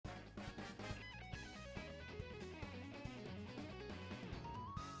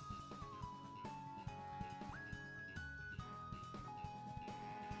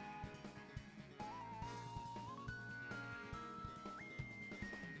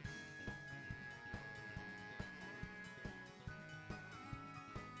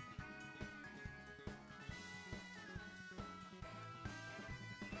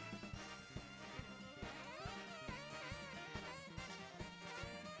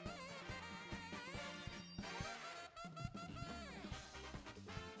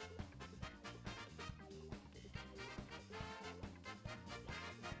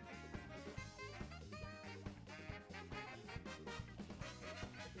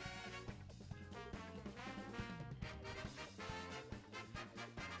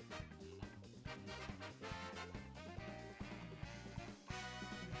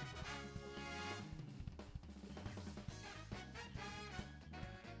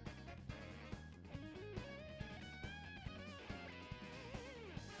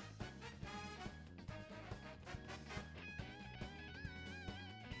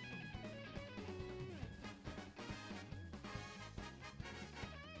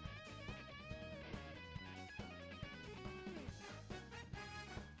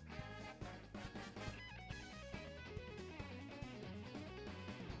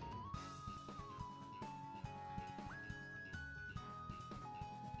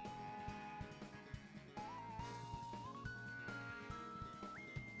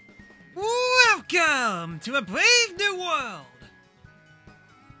Welcome to a brave new world!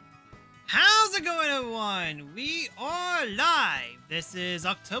 How's it going, everyone? We are live! This is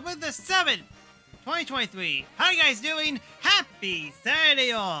October the 7th, 2023. How are you guys doing? Happy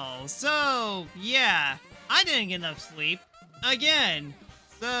Saturday, all! So, yeah, I didn't get enough sleep. Again.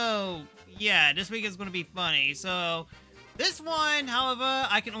 So, yeah, this week is going to be funny. So, this one, however,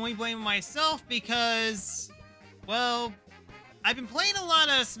 I can only blame myself because, well, I've been playing a lot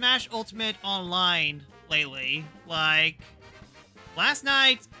of Smash Ultimate online lately, like last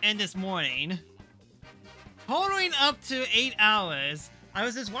night and this morning, totaling up to 8 hours. I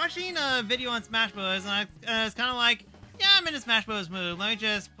was just watching a video on Smash Bros. And I was kind of like, yeah, I'm in a Smash Bros. Mood. Let me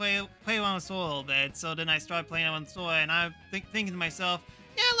just play around with Sora a little bit. So then I started playing on Sora, and I'm thinking to myself,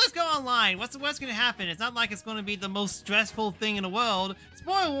 yeah, let's go online. What's going to happen? It's not like it's going to be the most stressful thing in the world.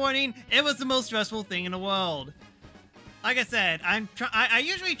 Spoiler warning, it was the most stressful thing in the world. Like I said, I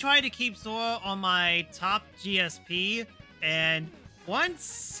usually try to keep Sora on my top GSP, and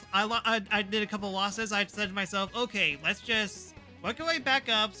once I did a couple losses, I said to myself, okay, let's just work our way back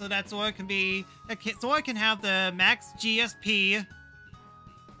up so that Sora can have the max GSP,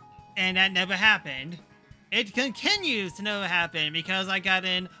 and that never happened. It continues to never happen because I got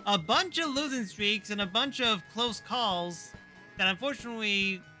in a bunch of losing streaks and a bunch of close calls that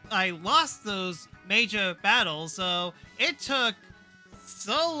unfortunately I lost those major battles, so it took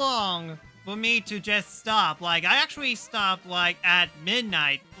so long for me to just stop. Like, I actually stopped, like, at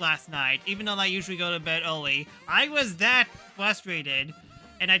midnight last night, even though I usually go to bed early. I was that frustrated,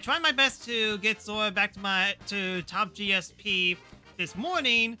 and I tried my best to get Sora back to top GSP this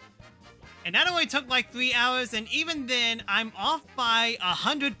morning, and that only took like 3 hours, and even then, I'm off by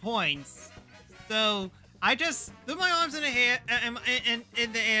 100 points. So I just threw my arms in the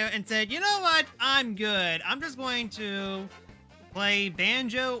air and said, you know what? I'm good. I'm just going to play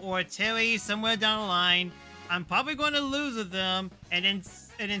Banjo or Terry somewhere down the line. I'm probably going to lose with them, and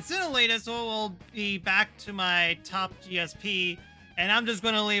then sooner or later, Sora will be back to my top GSP, and I'm just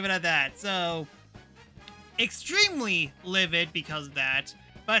going to leave it at that. So, extremely livid because of that.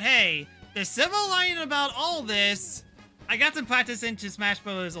 But hey, the silver lining about all this, I got some practice into Smash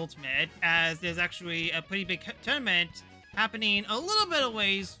Bros. Ultimate, as there's actually a pretty big tournament happening a little bit of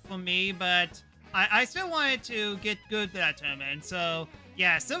ways from me, but I still wanted to get good for that tournament. So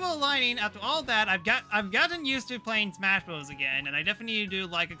yeah, silver lining after all that, I've gotten used to playing Smash Bros. Again, and I definitely need to do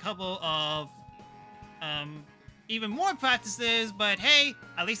like a couple of even more practices. But hey,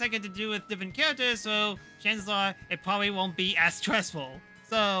 at least I get to do with different characters, so chances are it probably won't be as stressful.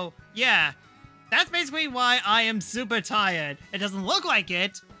 So yeah. That's basically why I am super tired. It doesn't look like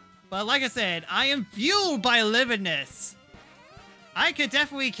it, but like I said, I am fueled by lividness. I could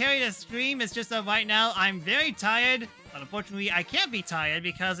definitely carry the stream, it's just that right now I'm very tired, but unfortunately I can't be tired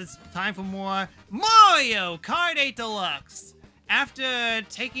because it's time for more Mario Kart 8 Deluxe. After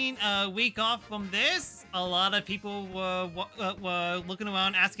taking a week off from this, a lot of people were looking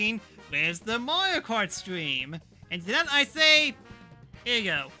around asking, where's the Mario Kart stream? And to that I say, here you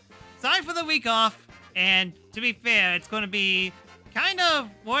go. Sorry for the week off, and to be fair, it's going to be kind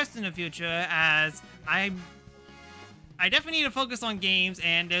of worse in the future, as I definitely need to focus on games,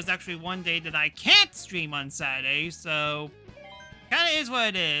 and there's actually one day that I can't stream on Saturday, so kind of is what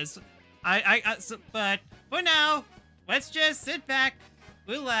it is. But for now, let's just sit back,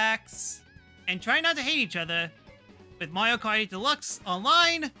 relax, and try not to hate each other. With Mario Kart 8 Deluxe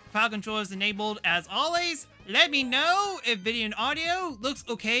online, crowd control is enabled as always. Let me know if video and audio looks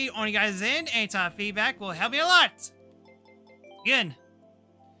okay on you guys' end. Any type of feedback will help me a lot. Again.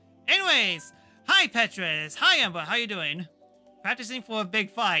 Anyways, hi Petrus. Hi Ember, how you doing? Practicing for a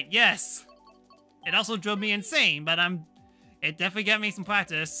big fight, yes. It also drove me insane, but it definitely got me some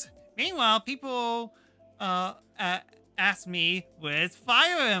practice. Meanwhile, people asked me with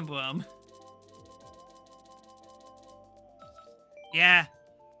Fire Emblem. Yeah,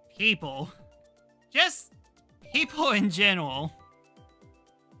 people. Just people in general.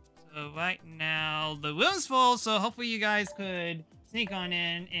 So right now, the room's full, so hopefully you guys could sneak on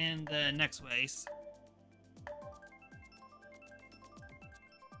in the next race.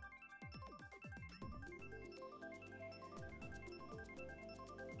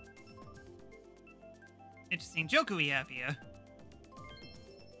 Interesting Joker we have here.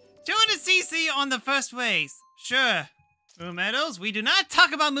 200 CC on the first race. Sure. Moon Medals? We do not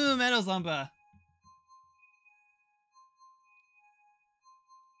talk about Moon Medals, Umber.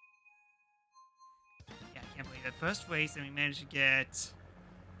 Yeah, I can't believe it. First race, and we managed to get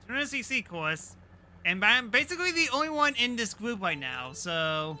 200 CC course. And I'm basically the only one in this group right now,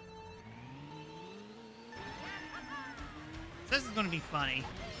 so this is going to be funny.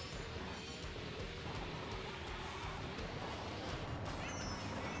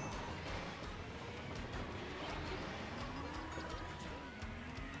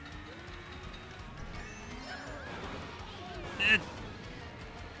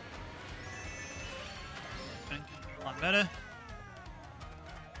 better.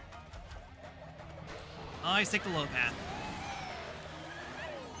 Always take the low path.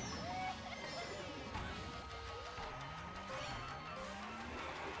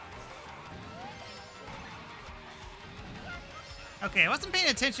 Okay, I wasn't paying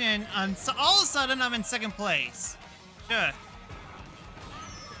attention, so all of a sudden I'm in second place. Sure.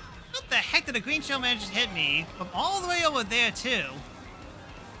 What the heck did a green shell manage to hit me from all the way over there, too?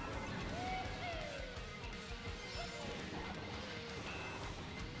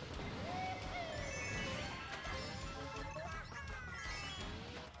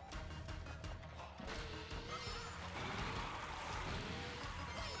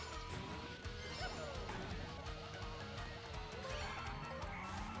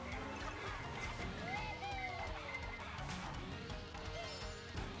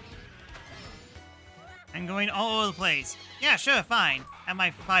 I'm going all over the place. Yeah, sure, fine. At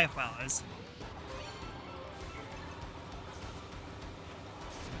my fire flowers.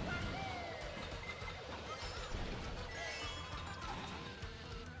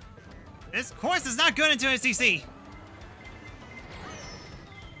 This course is not good into a CC.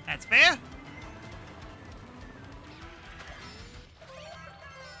 That's fair.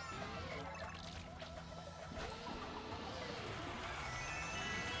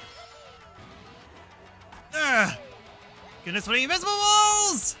 Ugh. Goodness, what are invisible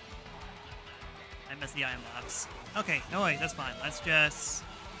walls? I missed the iron box. Okay, no worries, that's fine. Let's just...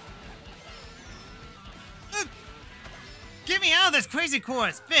 Get me out of this crazy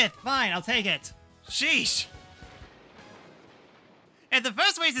course! Fifth, fine, I'll take it. Sheesh. If the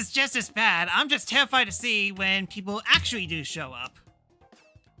first race is just as bad, I'm just terrified to see when people actually do show up.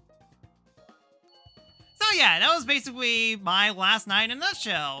 So yeah, that was basically my last night in a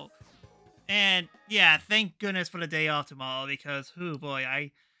nutshell. And yeah, thank goodness for the day off tomorrow because, oh boy,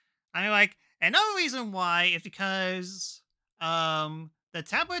 I like, another reason why is because, the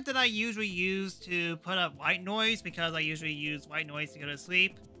tablet that I usually use to put up white noise, because I usually use white noise to go to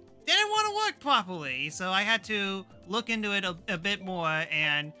sleep, didn't want to work properly, so I had to look into it a bit more,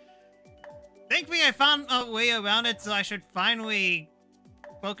 and thankfully I found a way around it, so I should finally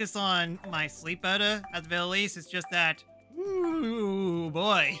focus on my sleep better, at the very least. It's just that, ooh,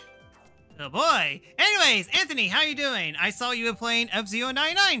 boy. Oh boy. Anyways, Anthony, how you doing? I saw you were playing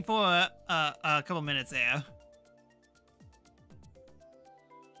F-099 for a couple minutes there.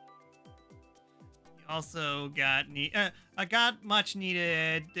 Also got I got much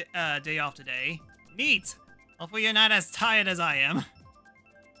needed day off today. Neat. Hopefully you're not as tired as I am.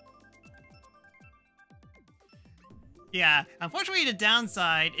 Yeah, unfortunately the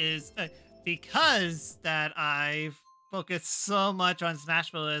downside is because that I've focused so much on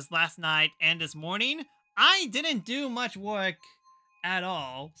Smash Bros. Last night and this morning, I didn't do much work at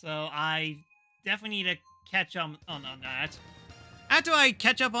all, so I definitely need to catch up on that. After I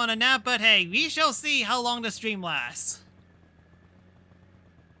catch up on a nap, but hey, we shall see how long the stream lasts.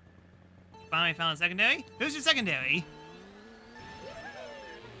 Finally found a secondary? Who's your secondary?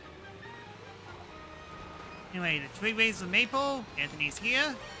 Anyway, the tree waves of Maple. Anthony's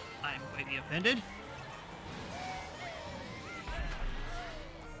here. I'm greatly offended.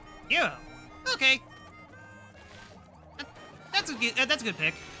 Hero. Okay. That's a good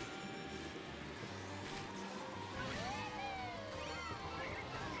pick.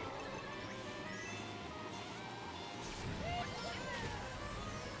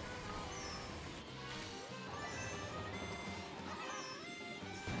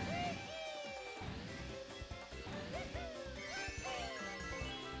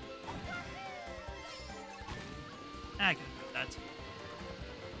 I can do that.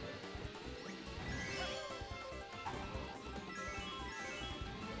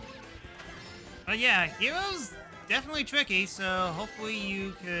 But yeah, Hero's definitely tricky, so hopefully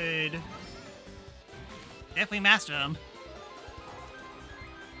you could definitely master him.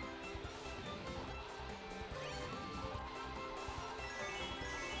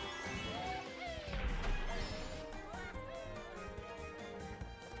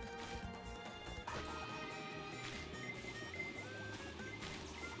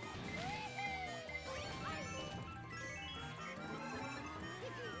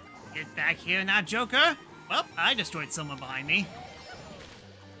 Get back here now, Joker! Well, I destroyed someone behind me.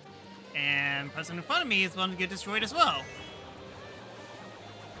 And the person in front of me is going to get destroyed as well.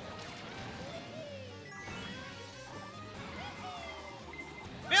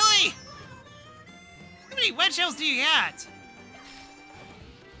 Really? How many wet shells do you got?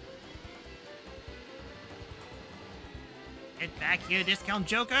 Get back here, discount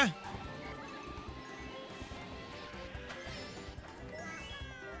Joker!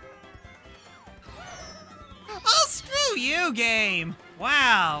 Oh, screw you, game!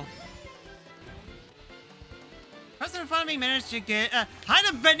 Wow. The person in front of me managed to get hide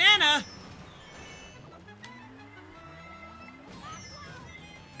a banana!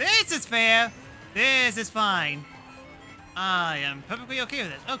 This is fair. This is fine. I am perfectly okay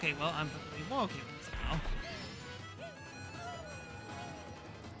with this. Okay, well, I'm perfectly more okay with this now.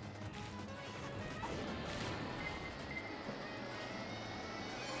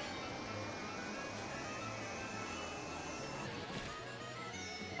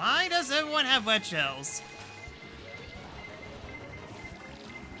 Why does everyone have wet shells?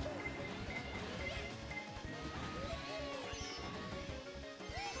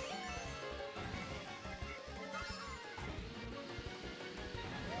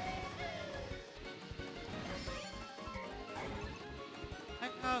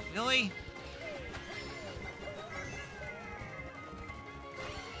 Really?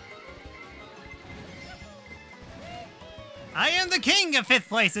 I am the king of 5th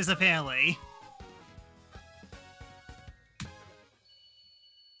places, apparently.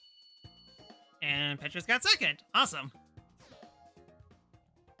 And Petra's got 2nd. Awesome.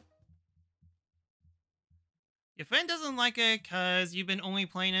 Your friend doesn't like it because you've been only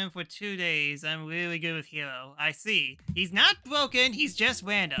playing him for 2 days. I'm really good with Hero. I see. He's not broken, he's just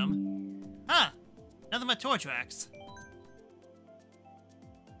random. Huh. Nothing but tour tracks.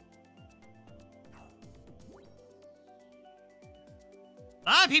 A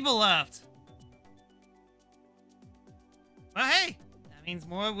lot of people left. Well, hey. That means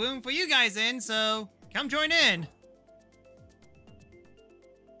more room for you guys in, so come join in.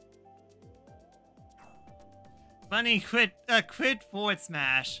 Funny crit forward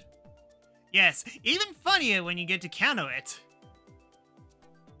smash. Yes, even funnier when you get to counter it.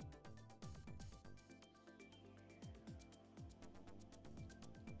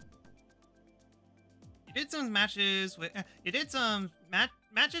 You did some matches with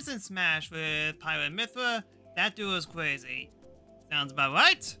matches in Smash with Pyro and Mithra. That duo's crazy. Sounds about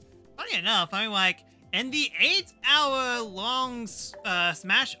right. Funny enough, I mean, like in the 8-hour long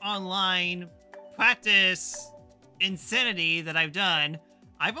Smash Online practice insanity that I've done,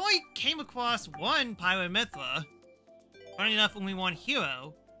 I've only came across one Pyro Mithra. Funny enough, only one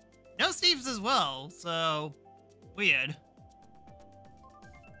hero. No Steve's as well, so weird.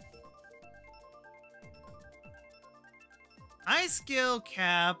 High skill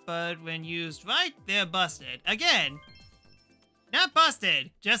cap, but when used right, they're busted. Again, not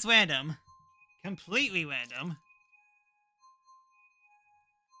busted, just random. Completely random.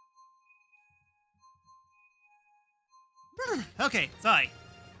 Okay, sorry.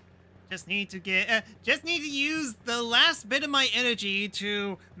 Just need to use the last bit of my energy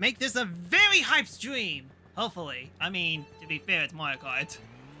to make this a very hype stream. Hopefully. I mean, to be fair, it's Mario Kart.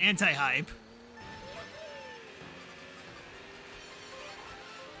 Anti-hype.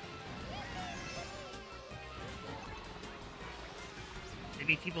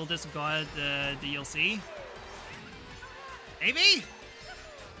 Maybe people disregard the DLC? Maybe?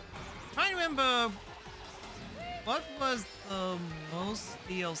 I'm trying to remember what was the most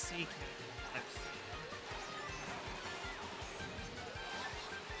DLC character I've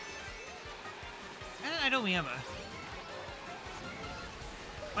seen. I don't remember.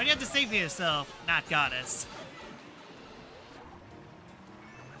 Why do you have to say for yourself, not goddess?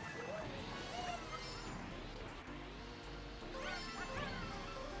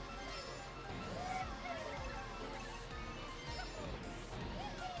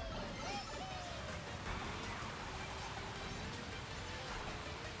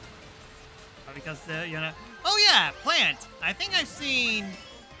 Because you know. Oh yeah, Plant. I think I've seen.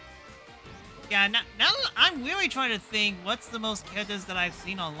 Yeah, now I'm really trying to think what's the most characters that I've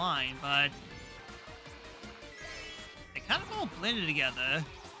seen online, but they kind of all blended together,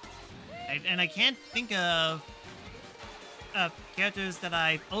 and I can't think of characters that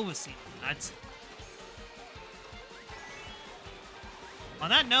I've overseen. On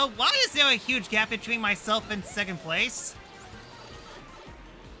that note, why is there a huge gap between myself and 2nd place?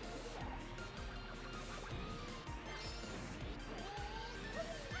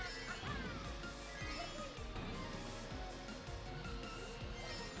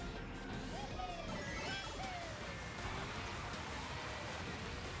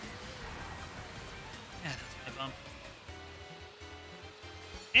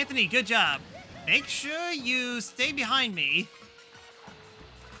 Anthony, good job. Make sure you stay behind me.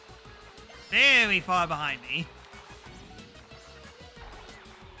 Very far behind me.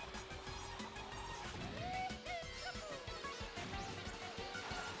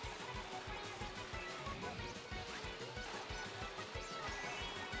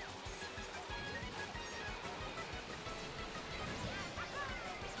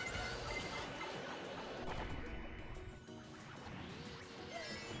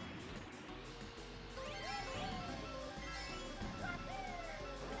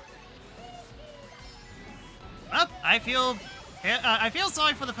 I feel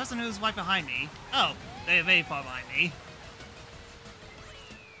sorry for the person who's right behind me. Oh, they're very far behind me.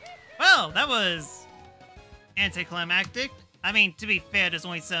 Well, that was anticlimactic. I mean, to be fair, there's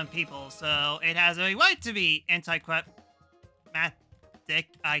only 7 people, so it has a right to be anticlimactic.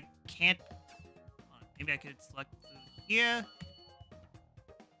 I can't... Maybe I could select here.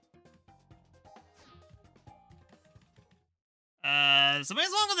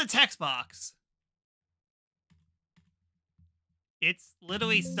 Something's wrong with the text box. It's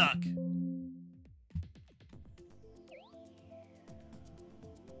literally stuck.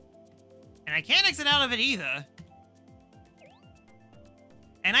 And I can't exit out of it either.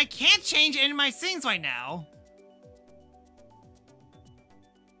 And I can't change any of my scenes right now.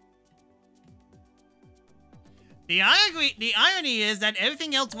 The irony is that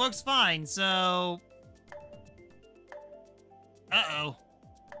everything else works fine, so... Uh-oh.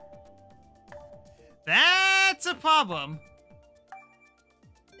 That's a problem.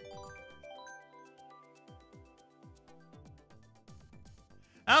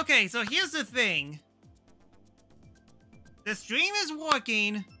 Okay, so here's the thing. The stream is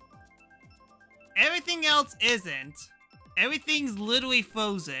working. Everything else isn't. Everything's literally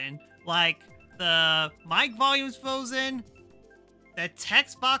frozen. Like, the mic volume's frozen. The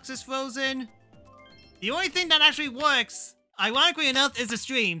text box is frozen. The only thing that actually works, ironically enough, is the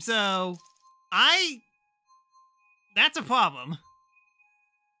stream, so... That's a problem.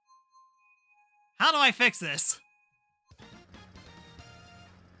 How do I fix this?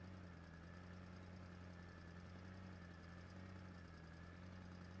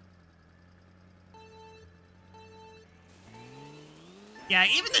 Yeah,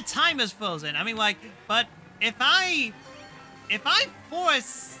 even the timer's frozen. I mean, like, but if I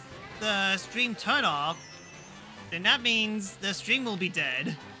force the stream turn off, then that means the stream will be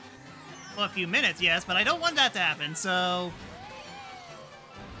dead. For a few minutes, yes, but I don't want that to happen, so...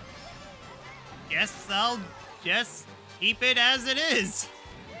 Guess I'll just keep it as it is.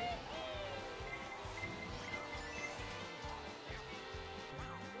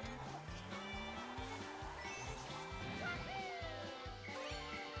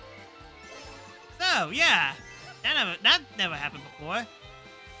 So, yeah. That never happened before. Is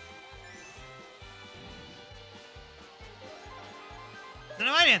that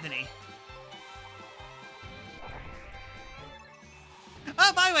alright, Anthony?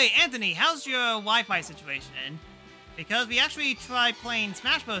 Oh, by the way, Anthony, how's your Wi-Fi situation? Because we actually tried playing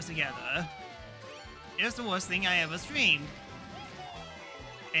Smash Bros. Together. It was the worst thing I ever streamed.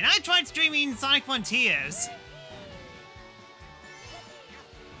 And I tried streaming Sonic Frontiers.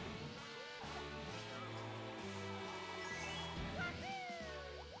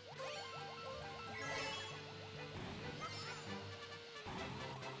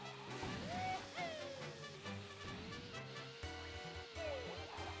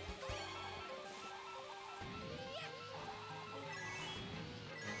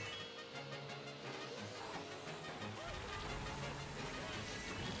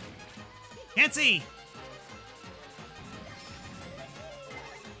 Can't see!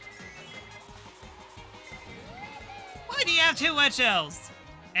 Why do you have 2 wet shells?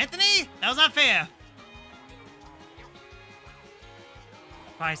 Anthony? That was not fair!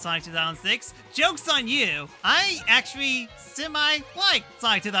 Probably Sonic 2006. Joke's on you! I actually semi-like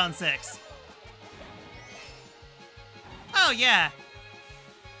Sonic 2006. Oh, yeah.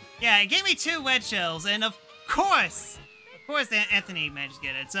 Yeah, it gave me 2 wet shells, and of course Anthony managed to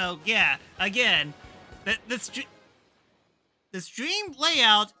get it. So, yeah, again, the stream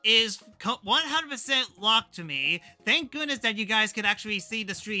layout is 100% locked to me. Thank goodness that you guys could actually see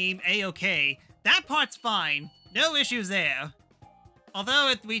the stream a-okay. That part's fine. No issues there. Although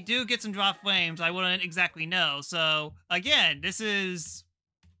if we do get some drop frames, I wouldn't exactly know. So, again, this has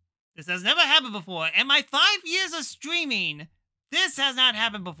never happened before. In my 5 years of streaming, this has not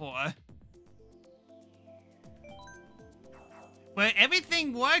happened before. Where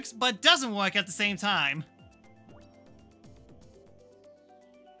everything works, but doesn't work at the same time.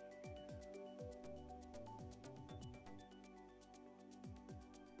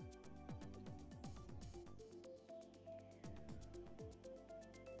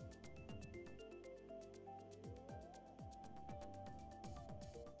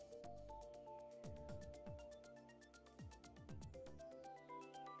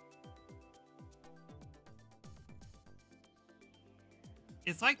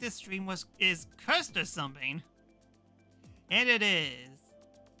 It's like this stream is cursed or something. And it is.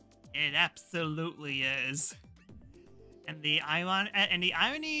 It absolutely is. And the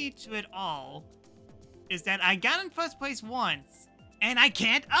irony to it all is that I got in first place once, and I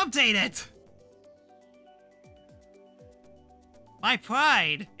can't update it! My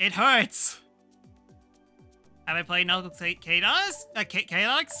pride, it hurts. Have I played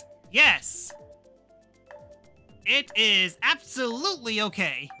Deluxe? Yes. It is absolutely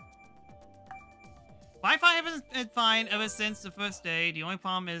okay. Wi-Fi has been fine ever since the first day. The only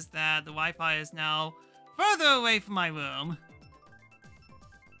problem is that the Wi-Fi is now further away from my room.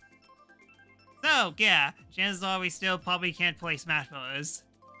 So, yeah, chances are we still probably can't play Smash Bros.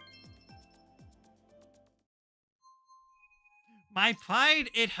 My pride,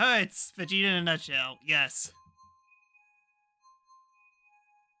 it hurts. Vegeta in a nutshell, yes.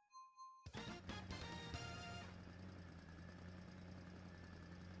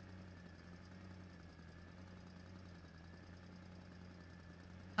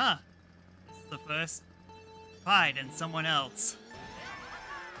 Huh. This is the first pride in someone else.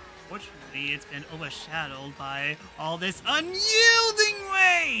 Fortunately, it's been overshadowed by all this unyielding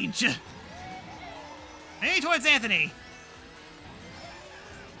rage! Maybe towards Anthony.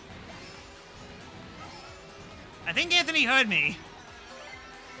 I think Anthony heard me.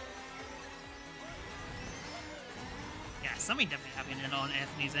 Yeah, something definitely happened on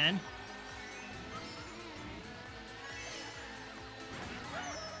Anthony's end.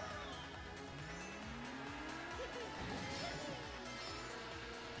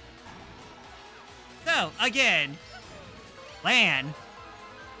 So, again, LAN.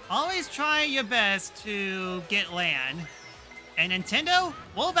 Always try your best to get LAN. And Nintendo,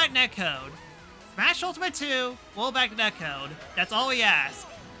 roll back netcode. Smash Ultimate 2, roll back netcode. That's all we ask.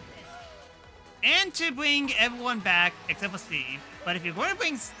 And to bring everyone back, except for Steve. But if you're going to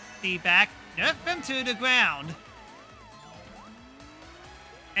bring Steve back, nerf him to the ground.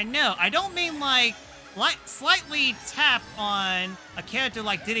 And no, I don't mean like slightly tap on a character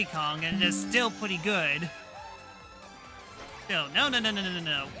like Diddy Kong and it's still pretty good. Still, no.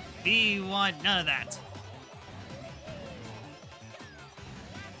 We want none of that.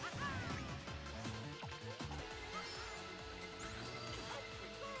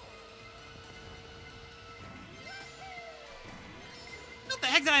 What the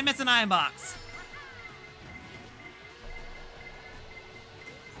heck did I miss an iron box?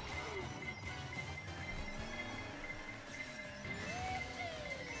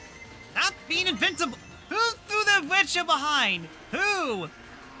 Not being invincible. Who threw the witcher behind? Who?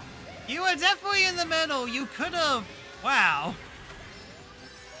 You were definitely in the middle. You could have. Wow.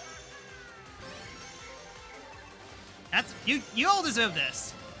 That's you. You all deserve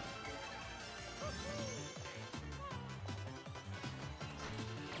this.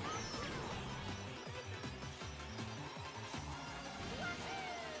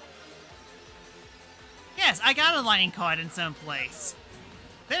 Yes, I got a lightning card in some place.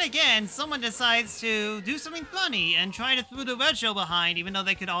 Then again, someone decides to do something funny and try to throw the red shell behind, even though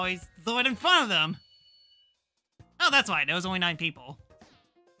they could always throw it in front of them. Oh, that's right. There was only 9 people.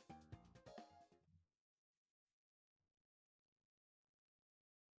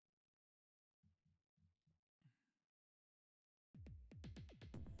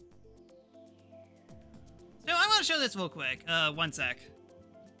 So I want to show this real quick. One sec.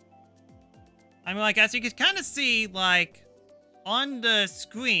 I mean, like, as you can kind of see, like, on the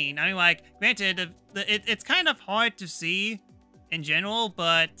screen, I mean, like, granted, it's kind of hard to see in general,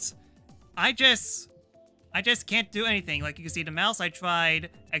 but I just can't do anything. Like, you can see the mouse, I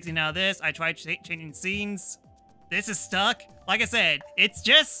tried exiting out of this, I tried changing scenes. This is stuck. Like I said, it's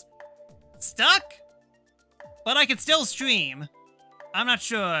just stuck, but I can still stream. I'm not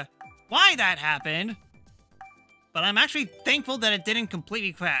sure why that happened, but I'm actually thankful that it didn't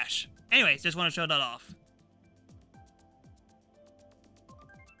completely crash. Anyways, just want to show that off.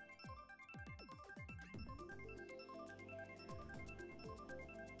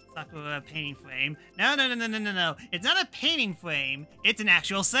 Sakura painting frame. No. It's not a painting frame. It's an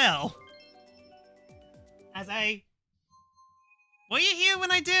actual cell. Were you here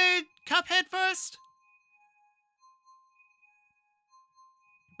when I did Cuphead first?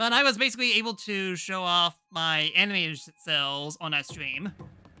 But I was basically able to show off my animated cells on that stream.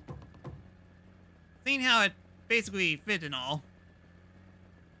 Seeing how it basically fit and all.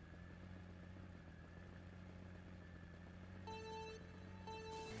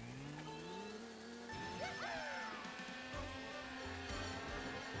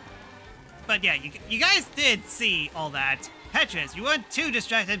 But yeah, you guys did see all that. Petrus, you weren't too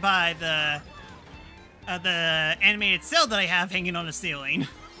distracted by the animated cell that I have hanging on the ceiling.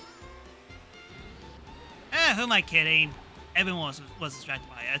 Who am I kidding? Everyone was distracted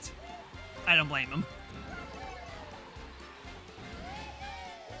by it. I don't blame him.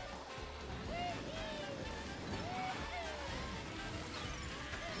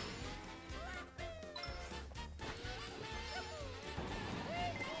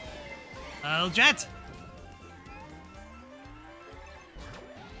 Oh, jet!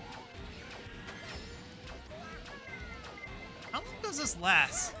 How long does this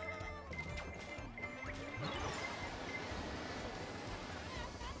last?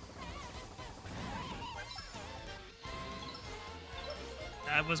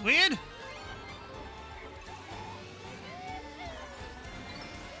 That was weird.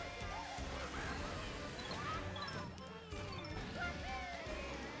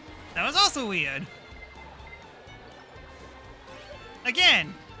 That was also weird.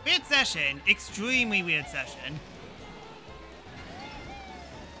 Again, weird session. Extremely weird session.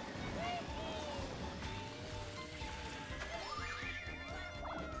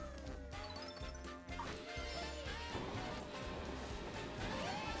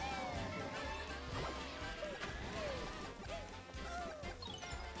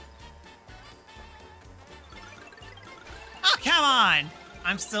 Oh, come on!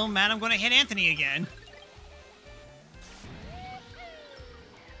 I'm still mad I'm gonna hit Anthony again.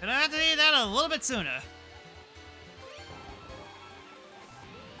 But I have to do that a little bit sooner.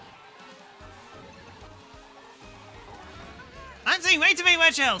 I'm seeing way too many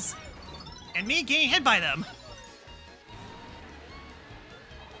wedge shells! And me getting hit by them.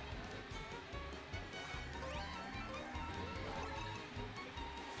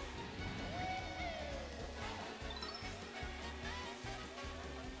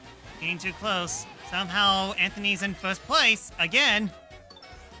 Getting too close. Somehow Anthony's in first place again.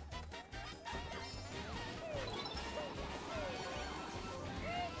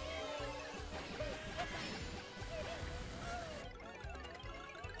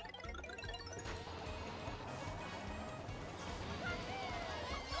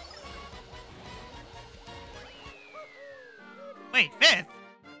 Wait, fifth?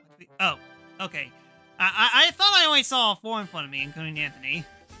 Oh, okay. I thought I only saw 4 in front of me, including Anthony.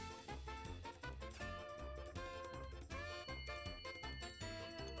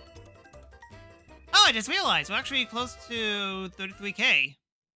 Oh, I just realized we're actually close to 33K.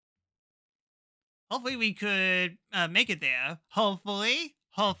 Hopefully we could make it there. Hopefully.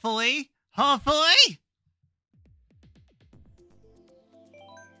 Hopefully. Hopefully!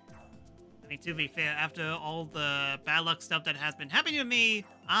 I mean, to be fair, after all the bad luck stuff that has been happening to me,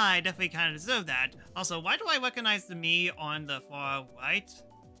 I definitely kind of deserve that. Also, why do I recognize the me on the far right? Is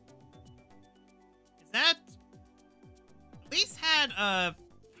that... At least had a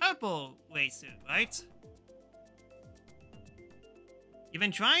purple waysuit, right? You've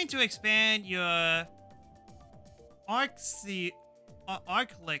been trying to expand your Arclick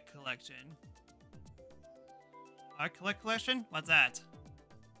collection. Arclick collection? What's that?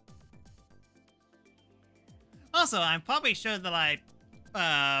 Also, I'm probably sure that I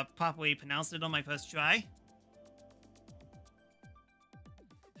properly pronounced it on my first try.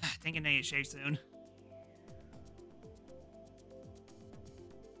 I think I need to shave soon.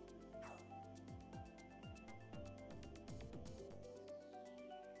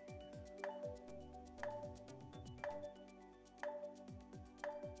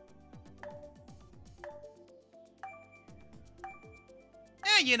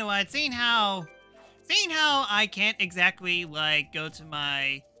 Yeah, you know what? Seeing how I can't exactly, like, go to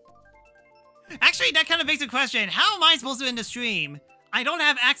my... Actually, that kind of begs the question. How am I supposed to end the stream? I don't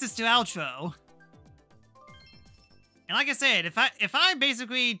have access to outro. And like I said, if I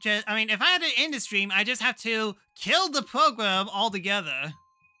basically just... I mean, if I had to end the stream, I just have to kill the program altogether.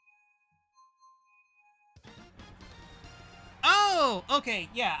 Oh! Okay,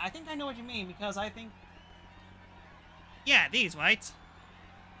 yeah, I think I know what you mean, because I think... Yeah, these, right?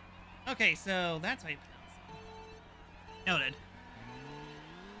 Okay, so that's how you pronounce it. Noted.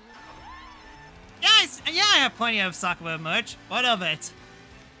 Yes, yeah, I have plenty of Sakura merch. What of it?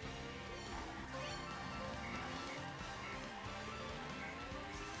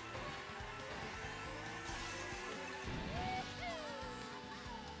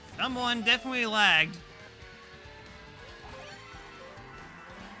 Someone definitely lagged.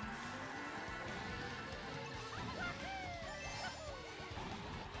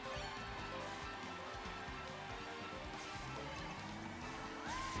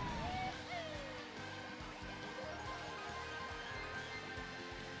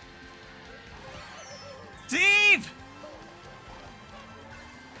 Steve!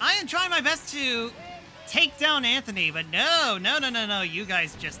 I am trying my best to take down Anthony, but no, you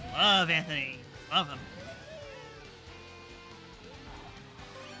guys just love Anthony. Love him.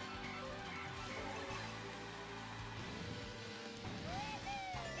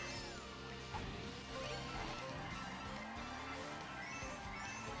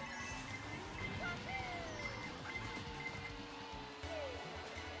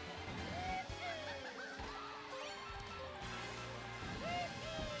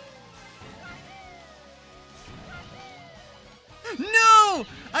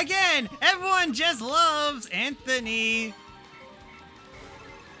 no! Again, everyone just loves Anthony.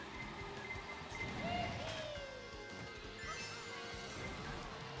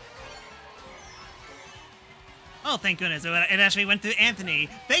 Oh, thank goodness. It actually went through Anthony.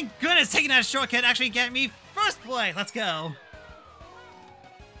 Thank goodness taking that shortcut actually get me first place. Let's go.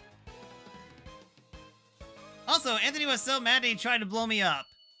 Also, Anthony was so mad that he tried to blow me up.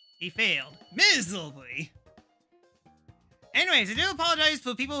 He failed. Miserably. Anyways, I do apologize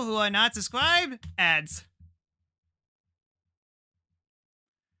for people who are not subscribed. Ads.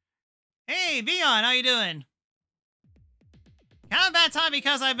 Hey, Beyond, how you doing? Kind of bad time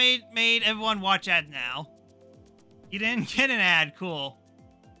because I made everyone watch ads now. You didn't get an ad, cool.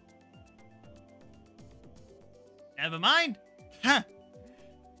 Never mind. Huh.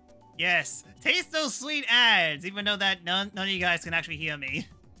 Yes, taste those sweet ads, even though that none of you guys can actually hear me.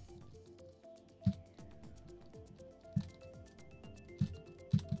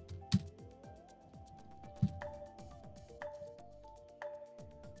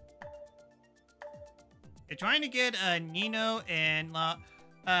 You're trying to get Nino and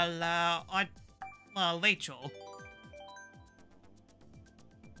Rachel.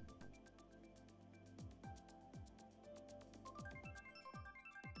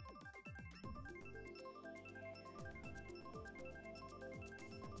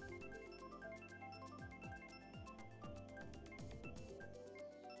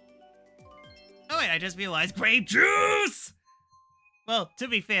 Oh wait, I just realized grape juice! Well, to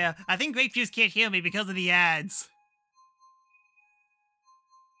be fair, I think grape juice can't hear me because of the ads.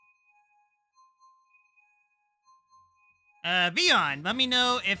 Beyond, let me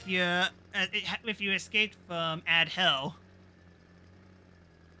know if you escaped from ad hell.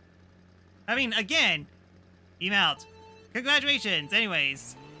 I mean, again, I'm out. Congratulations,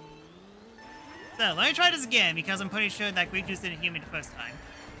 anyways. So, let me try this again, because I'm pretty sure that grape juice didn't hear me the first time.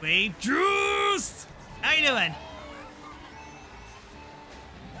 Grape juice! How you doing?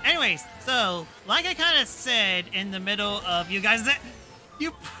 Anyways, so, like I kind of said in the middle of you guys,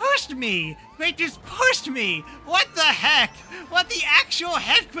 you pushed me! Grape Juice pushed me! What the heck? What the actual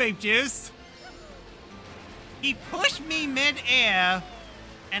heck, Grape Juice? He pushed me mid-air,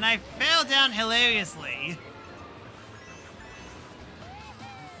 and I fell down hilariously.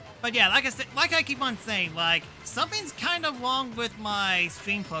 But yeah, like I said, like I keep on saying, like, something's kind of wrong with my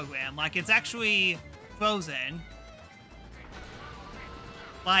stream program. Like, it's actually frozen.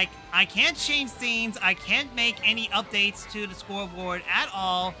 Like, I can't change scenes, I can't make any updates to the scoreboard at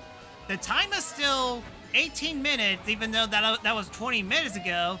all. The time is still 18 minutes, even though that was 20 minutes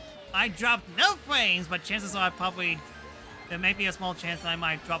ago. I dropped no frames, but chances are there may be a small chance that I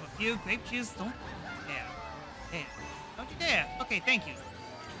might drop a few. Grape juice, don't dare. Dare. Don't you dare. Okay, thank you.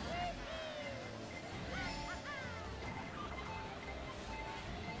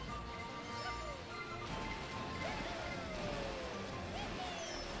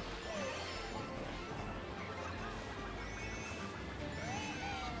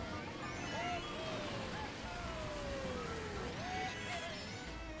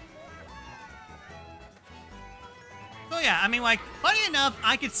 Yeah, I mean, like, funny enough,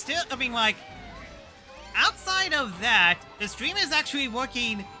 I could still, I mean, like, outside of that, the stream is actually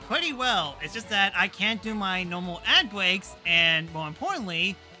working pretty well. It's just that I can't do my normal ad breaks, and more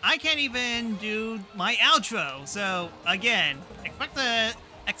importantly, I can't even do my outro. So, again, expect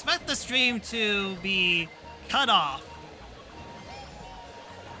the stream to be cut off.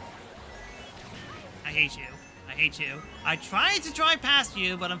 I hate you. I hate you. I tried to drive past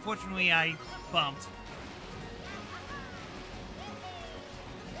you, but unfortunately I bumped.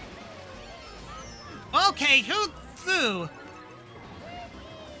 Okay, who flew?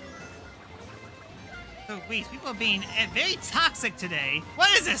 So, please, people are being very toxic today.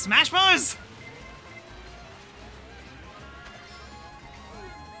 What is this, Smash Bros?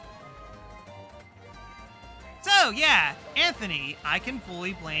 So, yeah, Anthony. I can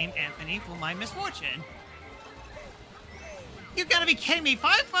fully blame Anthony for my misfortune. You gotta be kidding me.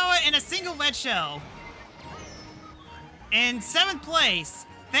 5-hour in a single red shell. In 7th place.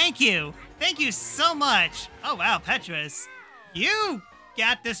 Thank you. Thank you so much. Oh, wow, Petrus. You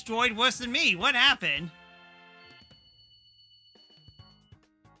got destroyed worse than me. What happened?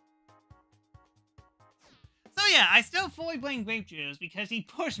 So yeah, I still fully blame Grape Juice because he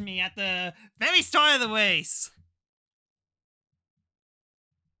pushed me at the very start of the race.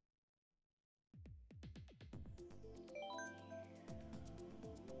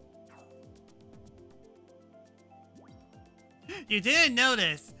 You didn't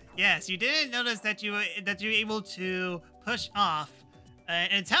notice. Yes, you didn't notice that you were able to push off an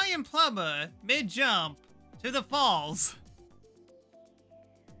Italian plumber mid-jump to the falls.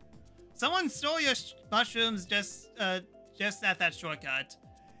 someone stole your mushrooms just at that shortcut.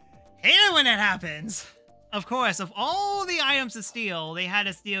 Hate it when it happens. Of course, of all the items to steal, they had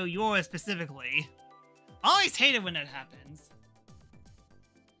to steal yours specifically. Always hate it when it happens.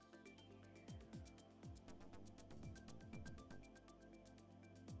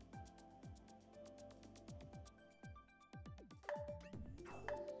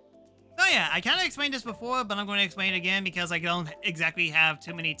 Oh yeah, I kind of explained this before, but I'm going to explain it again because I don't exactly have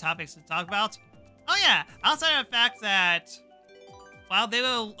too many topics to talk about. Oh yeah, outside of the fact that while there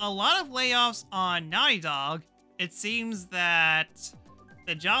were a lot of layoffs on Naughty Dog, it seems that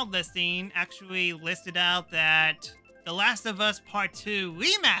the job listing actually listed out that The Last of Us Part 2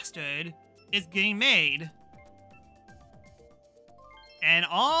 Remastered is getting made. And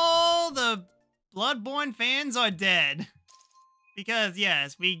all the Bloodborne fans are dead. Because,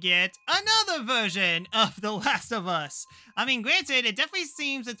 yes, we get another version of The Last of Us. I mean, granted, it definitely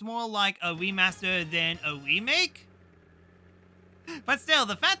seems it's more like a remaster than a remake. But still,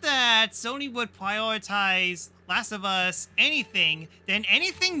 the fact that Sony would prioritize Last of Us anything than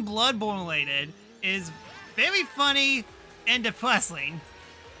anything Bloodborne related is very funny and depressing.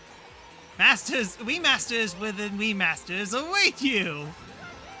 Remasters within remasters await you!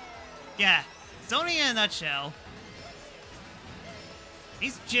 Yeah, Sony in a nutshell.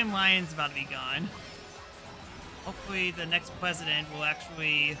 These Jim Lyons about to be gone. Hopefully the next president will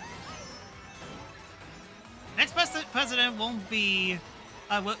actually... Next president won't be...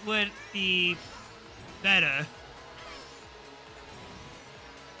 would be better.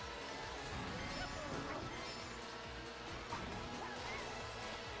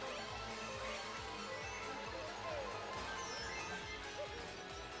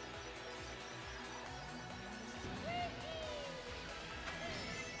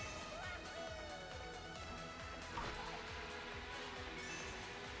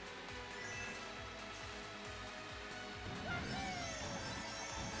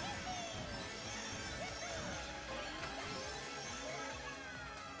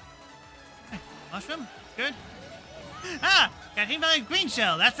 Mushroom? Good. Ah! Got hit by a green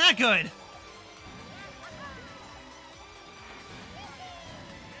shell. That's not good.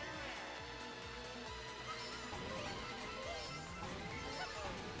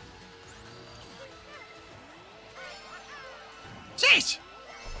 Sheesh!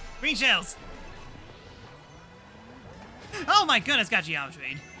 Green shells. Oh my goodness, got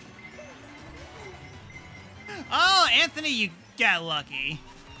geometry. Oh, Anthony, you got lucky.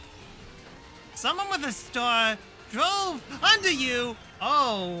 Someone with a star drove under you.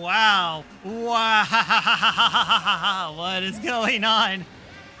 Oh, wow. Wow. What is going on?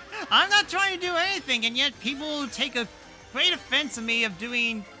 I'm not trying to do anything, and yet people take a great offense of me of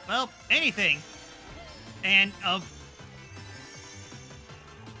doing, well, anything. And,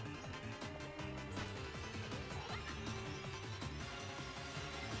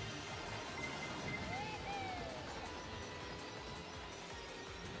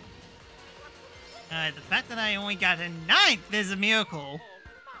 the fact that I only got a 9th is a miracle.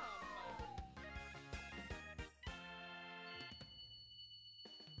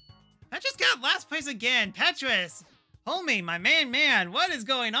 I just got last place again. Petrus! Homie, my man, what is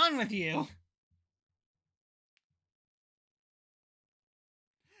going on with you?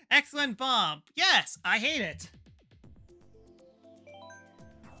 Excellent bomb. Yes, I hate it.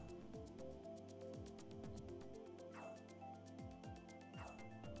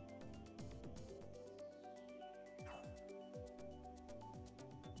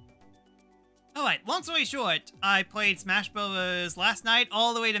 Alright, long story short, I played Smash Bros. Last night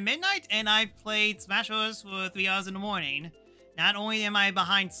all the way to midnight, and I played Smash Bros. For 3 hours in the morning. Not only am I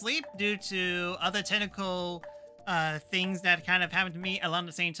behind sleep due to other technical things that kind of happened to me around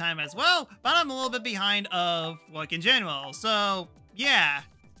the same time as well, but I'm a little bit behind of work in general. So, yeah.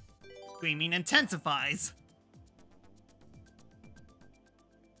 Screaming intensifies.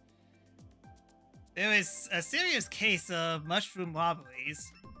 There is a serious case of mushroom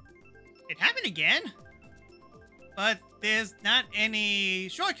robberies. It happened again, but there's not any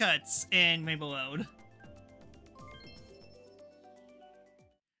shortcuts in Rainbow Road.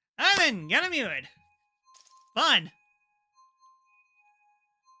 Ivan, got him muted. Fun.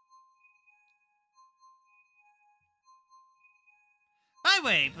 By the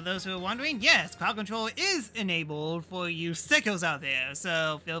way, for those who are wondering, yes, crowd control is enabled for you sickos out there,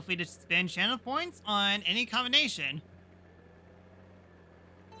 so feel free to spend channel points on any combination.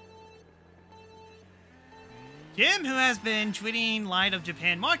 Jim, who has been tweeting Light of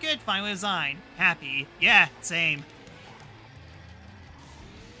Japan Market, finally resigned. Happy. Yeah, same.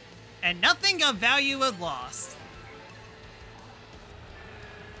 And nothing of value was lost.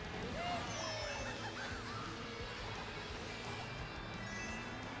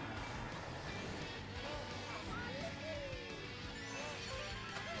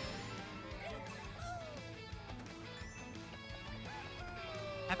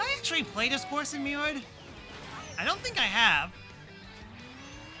 actually played this course in Mirrored? I don't think I have.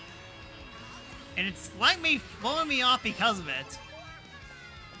 And it's slightly throwing me off because of it.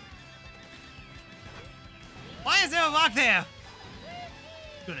 Why is there a rock there?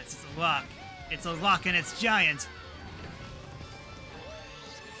 Goodness, it's a rock. It's a rock and it's giant.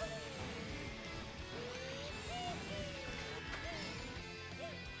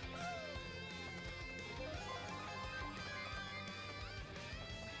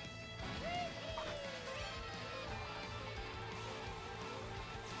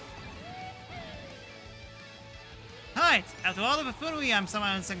 Alright, after all the buffoonery, I'm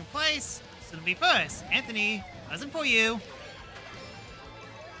somehow in second place. So to be first, Anthony, wasn't for you.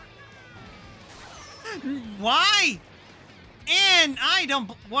 Why? And I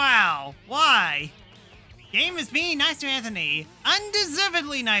don't. Wow. Why? Game is being nice to Anthony.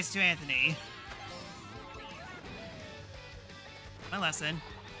 Undeservedly nice to Anthony. My lesson.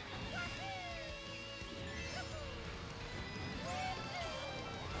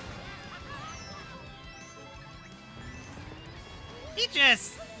 He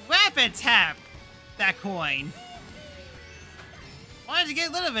just rapid tap that coin. Wanted to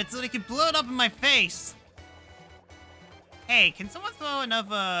get rid of it so they could blow it up in my face. Hey, can someone throw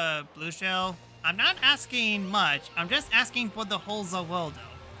another blue shell? I'm not asking much. I'm just asking for the whole Zawoldo.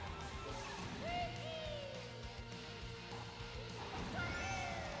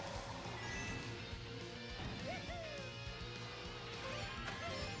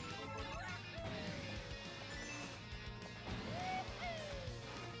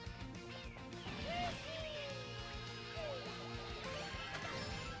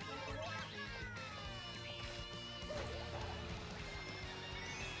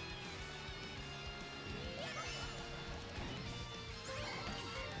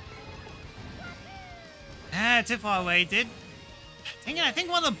 Too far away. Dang it, I think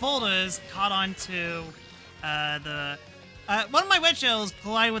one of the boulders caught onto one of my red shells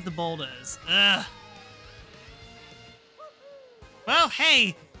collided with the boulders. Ugh. Well,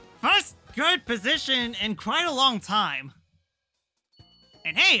 hey, first good position in quite a long time.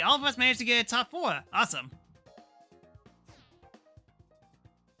 And hey, all of us managed to get a top 4. Awesome.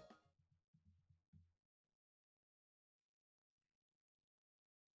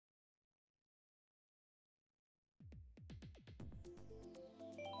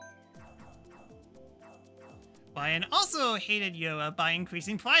 Ryan also hated Europe by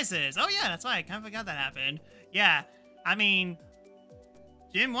increasing prices. Oh yeah, that's right. I kind of forgot that happened. Yeah, I mean,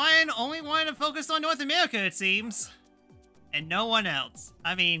 Jim Ryan only wanted to focus on North America, it seems. And no one else.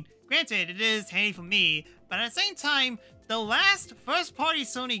 I mean, granted, it is handy for me, but at the same time, the last first-party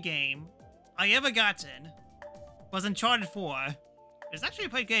Sony game I ever gotten was Uncharted 4. It's actually a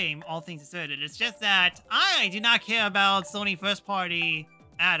great game, all things considered. It's just that I do not care about Sony first-party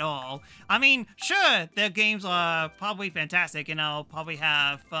at all. I mean, sure, their games are probably fantastic and I'll probably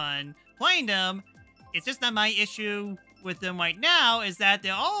have fun playing them. It's just that my issue with them right now is that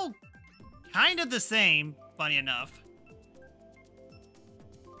they're all kind of the same, funny enough.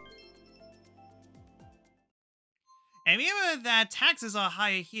 And remember that taxes are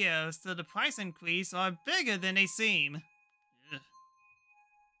higher here, so the price increase are bigger than they seem. Ugh.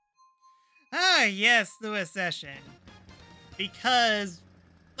 Ah, yes, the recession. Because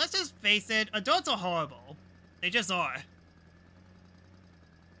let's just face it, adults are horrible. They just are.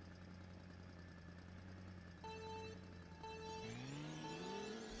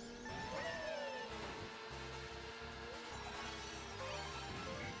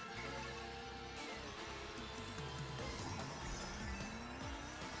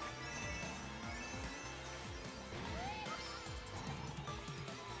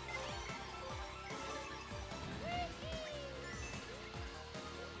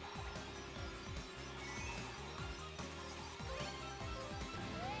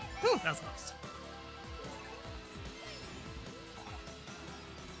 Whew, that was close.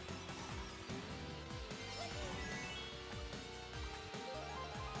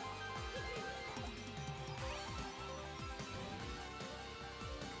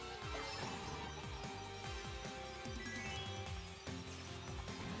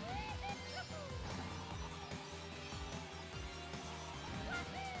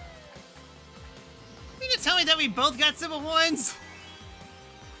 You mean to tell me that we both got Civil Ones?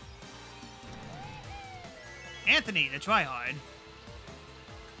 Anthony, the tryhard.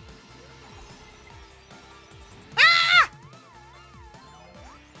 Ah!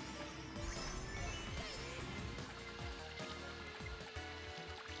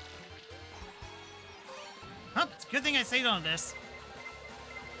 Well, it's a good thing I stayed on this.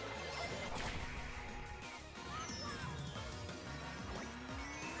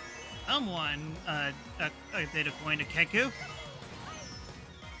 someone did a coin to Keku.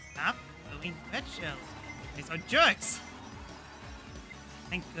 Stop throwing pet shells. These are jerks.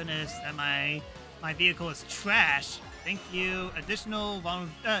 Thank goodness that my vehicle is trash. Thank you. Additional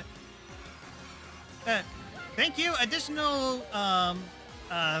thank you. Additional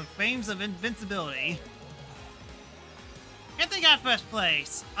frames of invincibility. Anthony got first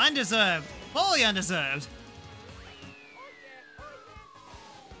place. Undeserved. Fully undeserved.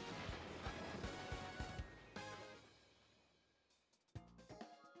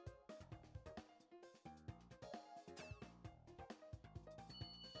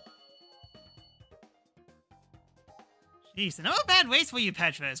 Jeez, another bad race for you,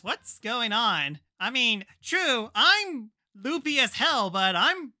 Petras. What's going on? I mean, true, I'm loopy as hell, but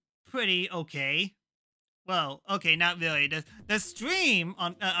I'm pretty okay. Well, okay, not really. The stream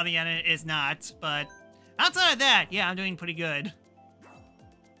on the internet is not, but outside of that, yeah, I'm doing pretty good.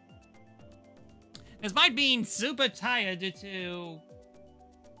 Despite being super tired due to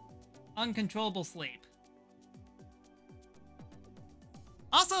uncontrollable sleep.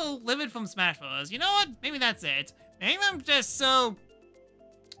 Also, livid from Smash Bros. You know what? Maybe that's it. Maybe I'm just so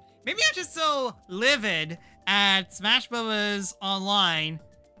livid at Smash Bros. Online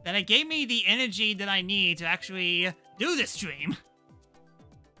that it gave me the energy that I need to actually do this stream.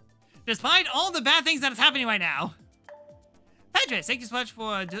 Despite all the bad things that is happening right now. Pedro, thank you so much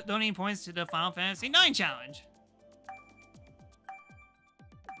for donating points to the Final Fantasy IX challenge.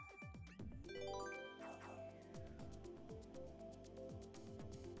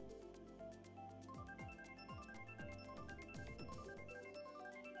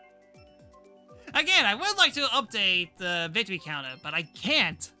 Again, I would like to update the victory counter, but I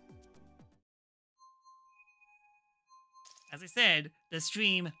can't. As I said, the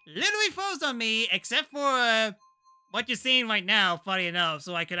stream literally froze on me, except for what you're seeing right now, funny enough,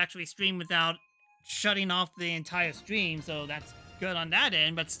 so I could actually stream without shutting off the entire stream, so that's good on that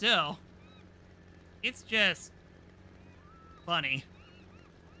end, but still. It's just funny.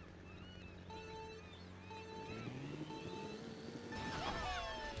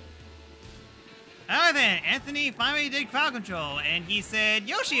 Alright then, Anthony finally did crowd control, and he said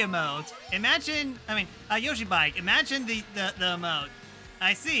Yoshi emote. Yoshi bike. Imagine the emote.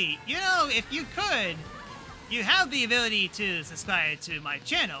 I see. You know, if you could, you have the ability to subscribe to my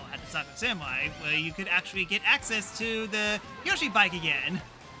channel at The-Sakura-Samurai, where you could actually get access to the Yoshi bike again.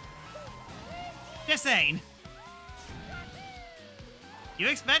 Just saying. You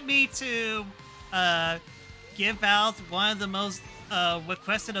expect me to, give out one of the most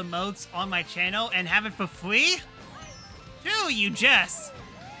requested emotes on my channel and have it for free? True, you Jess.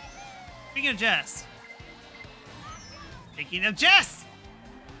 Speaking of Jess.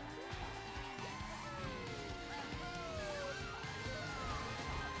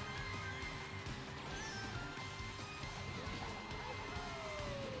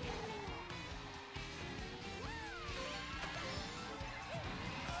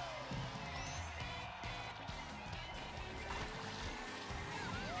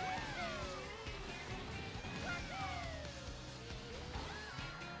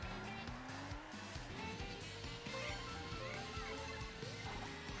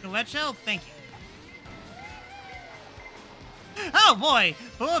 The wet shell? Thank you. Oh boy!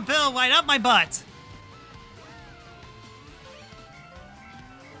 Bullet bill right up my butt!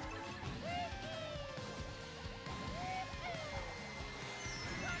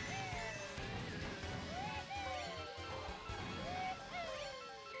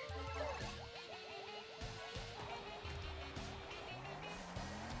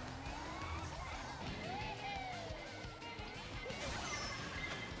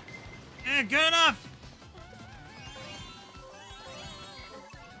 Good enough!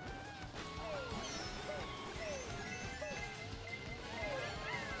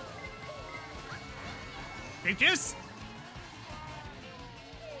 Grape juice?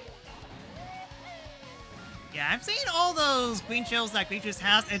 Yeah, I'm seeing all those green shells that Grape Juice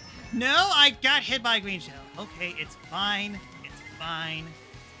has, and no, I got hit by a green shell. Okay, it's fine. It's fine.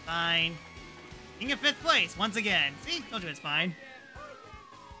 It's fine. King in 5th place, once again. See? Told you it's fine.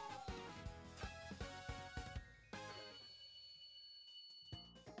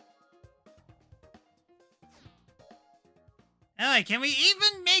 Alright, can we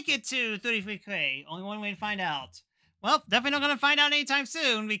even make it to 33K? Only one way to find out. Well, definitely not gonna find out anytime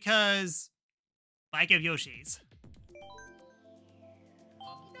soon because Bike of Yoshi's.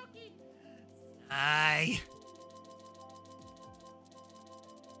 Hi.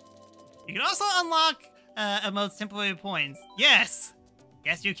 You can also unlock emotes temporary points. Yes!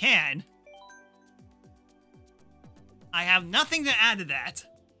 Yes, you can. I have nothing to add to that.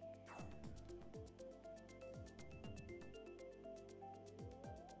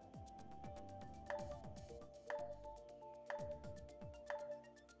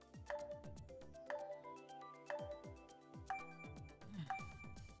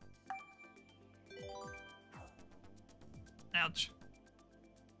 Ouch.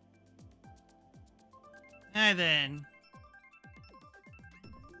 And then...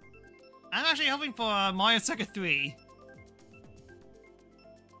 I'm actually hoping for Mario Sucker 3.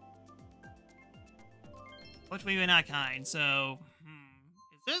 Which we were not kind, so...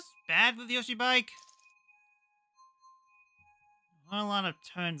 Is this bad with the Yoshi bike? Not a lot of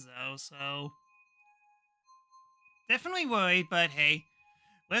turns, though, so... Definitely worried, but hey.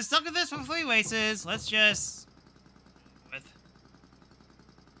 We're stuck with this for 3 races. Let's just... with.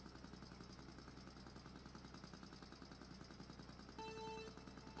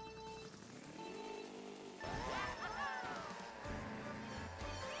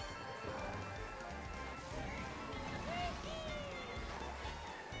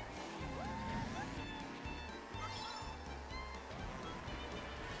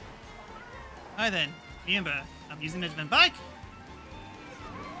 Alright then, remember, I'm using a different bike.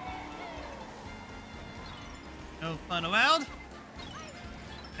 No fun around.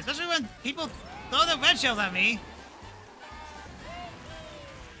 Especially when people throw their red shells at me.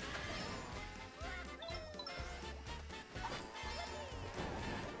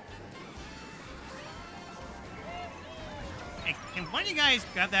 Hey, can one of you guys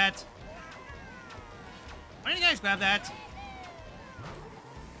grab that? One of you guys grab that?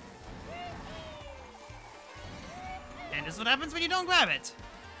 And this is what happens when you don't grab it.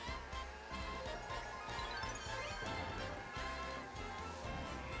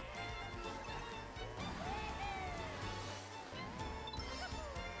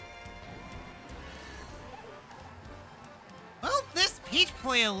 Well, this Peach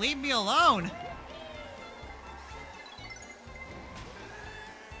player, leave me alone.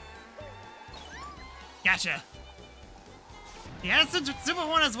 Gotcha. He has Super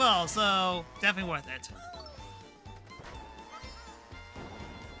 1 as well, so definitely worth it.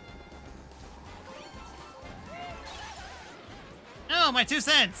 Oh, my 2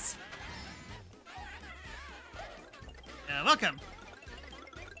 cents! Welcome.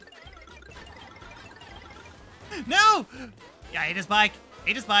 No! Yeah, hate his bike.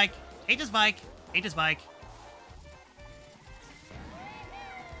 Hate his bike. Hate his bike. Hate his bike.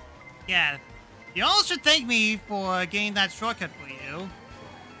 Yeah. You all should thank me for getting that shortcut for you.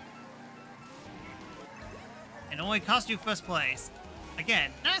 It only cost you 1st place.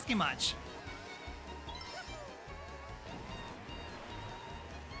 Again, not asking much.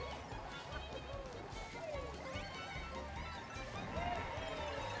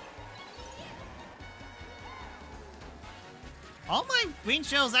 All my green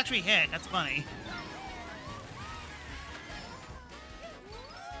shells actually hit. That's funny.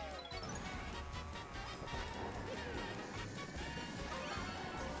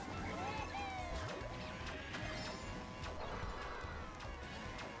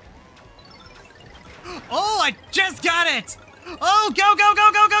 Oh, I just got it! Oh, go, go,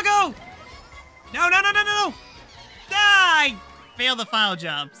 go, go, go, go! No, no, no, no, no, no! I failed the final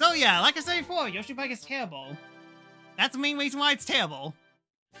jump. So yeah, like I said before, Yoshi Bike is terrible. That's the main reason why it's terrible.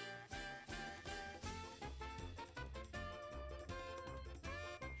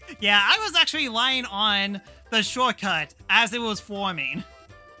 Yeah, I was actually lying on the shortcut as it was forming.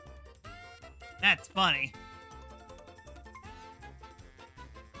 That's funny.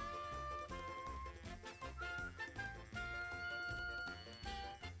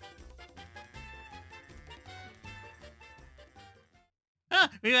 Huh,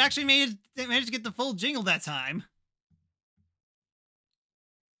 we actually managed to get the full jingle that time.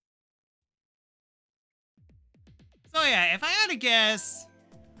 So yeah, if I had to guess,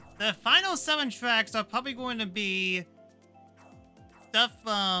 the final 7 tracks are probably going to be stuff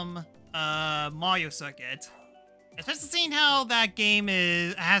from Mario Circuit. Especially seeing how that game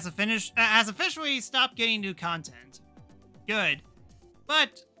has officially stopped getting new content. Good.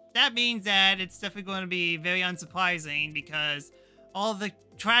 But that means that it's definitely going to be very unsurprising because all the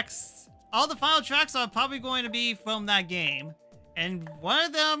final tracks are probably going to be from that game. And one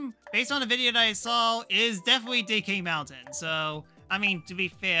of them, based on the video that I saw, is definitely DK Mountain. So, I mean, to be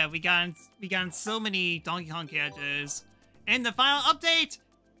fair, we got so many Donkey Kong characters. In the final update,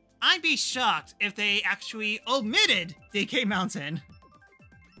 I'd be shocked if they actually omitted DK Mountain.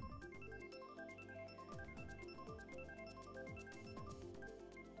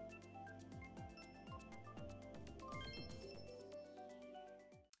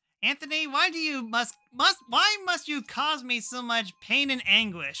 Anthony, why must you cause me so much pain and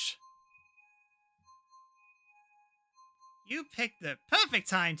anguish? You picked the perfect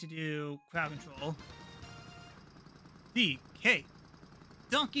time to do crowd control. DK,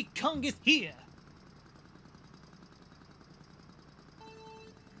 Donkey Kong is here.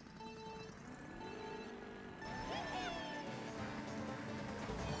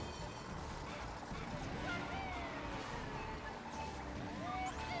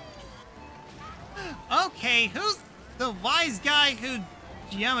 Okay, who's the wise guy who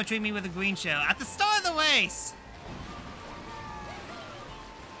geometry me with a green shell at the start of the race?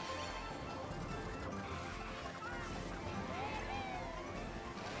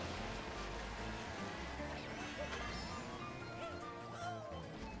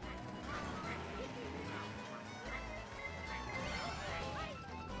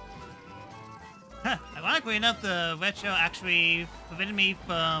 Ironically enough, the red shell actually prevented me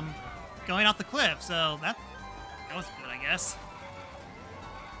from going off the cliff, so that was good, I guess.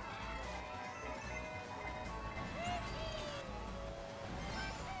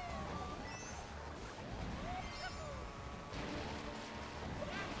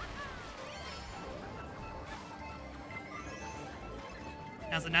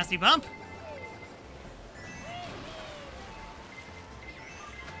 That's a nasty bump.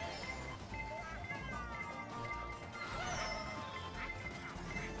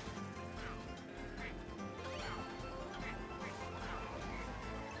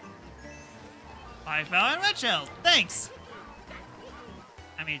 Fire and red shell, thanks!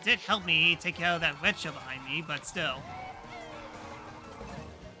 I mean, it did help me take care of that red shell behind me, but still.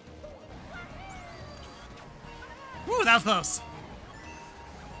 Woo, that was close!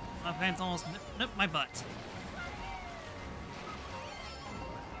 My pants almost nipped my butt.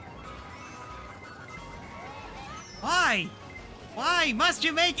 Why? Why must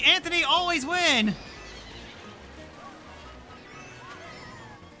you make Anthony always win?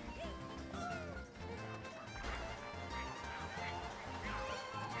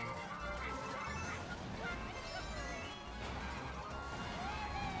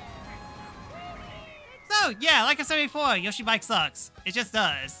 So, yeah, like I said before, Yoshi Bike sucks. It just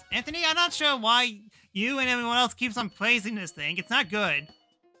does. Anthony, I'm not sure why you and everyone else keeps on praising this thing. It's not good.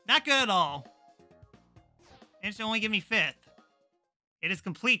 Not good at all. And it should only give me 5th. It is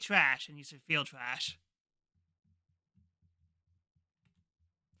complete trash, and you should feel trash.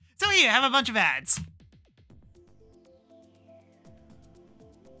 So here, have a bunch of ads.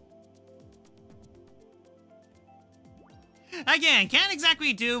 Again, can't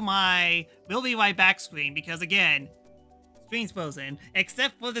exactly do my "we'll be right back" screen because, again, stream's frozen,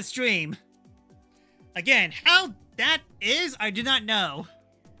 except for the stream. Again, how that is, I do not know.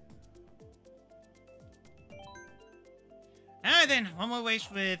 Alright then, one more race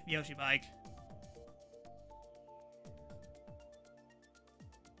with Yoshi Bike.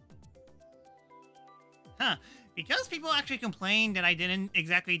 Huh. Because people actually complained that I didn't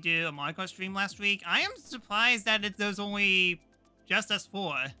exactly do a Mario Kart stream last week, I am surprised that there's only just us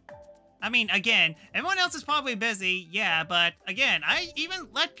 4. I mean, again, everyone else is probably busy, yeah, but again, I even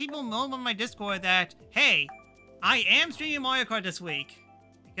let people know on my Discord that, hey, I am streaming Mario Kart this week.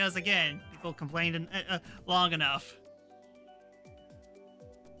 Because again, people complained long enough.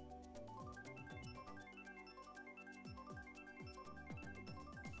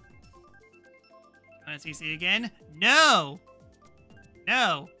 CC again? No!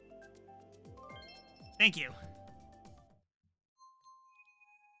 No! Thank you.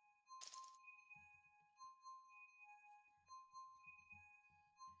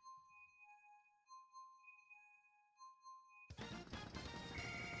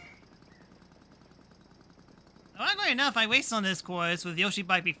 Oddly enough, I raced on this course with Yoshi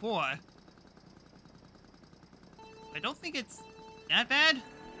Bike before. I don't think it's that bad.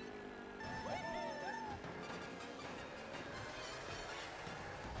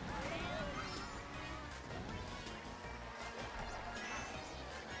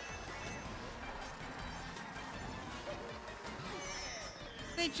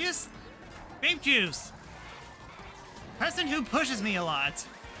 Just grape juice. Person who pushes me a lot.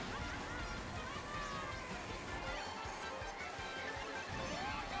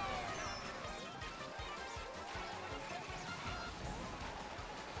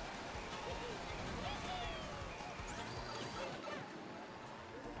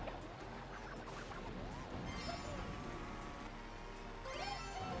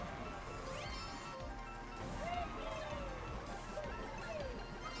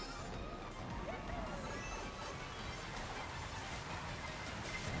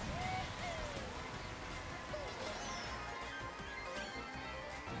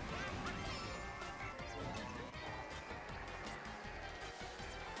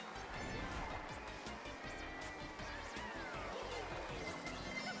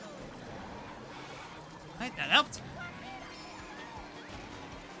 Right, that helped.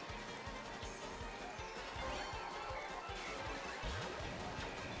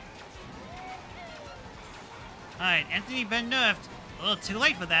 Alright, Anthony been nerfed. A little too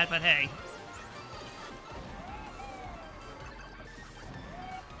late for that, but hey.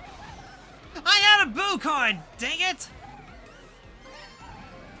 I had got a boo card! Dang it!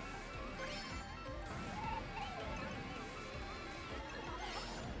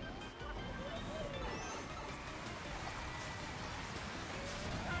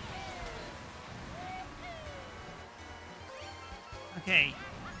 Okay.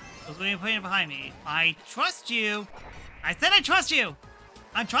 Those waiting putting it behind me. I trust you. I said I trust you!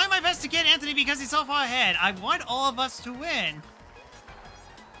 I'm trying my best to get Anthony because he's so far ahead. I want all of us to win.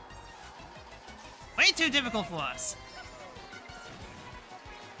 Way too difficult for us.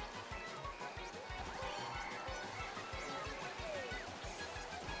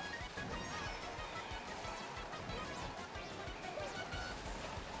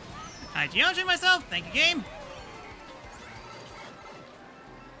 I geometry myself. Thank you, game.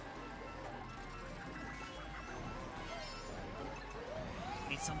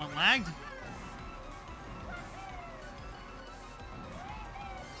 Need someone lagged.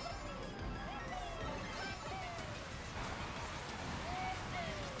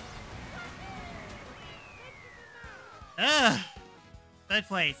 Ugh. Third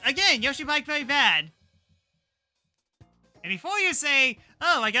place. Again, Yoshi biked very bad. And before you say,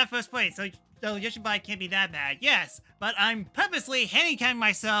 oh, I got first place, so Yoshi bike can't be that bad. Yes, but I'm purposely handicapping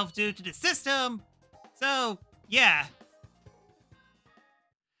myself due to the system. So, yeah.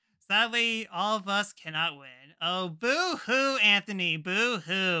 Sadly, all of us cannot win. Oh, boo-hoo, Anthony,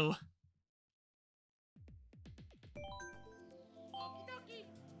 boo-hoo.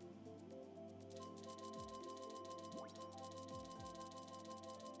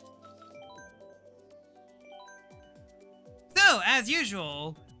 So, as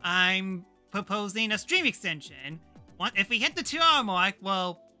usual, I'm proposing a stream extension. If we hit the 2-hour mark,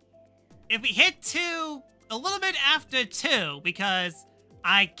 well, if we hit 2 a little bit after 2, because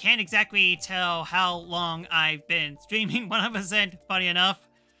I can't exactly tell how long I've been streaming 100%, funny enough.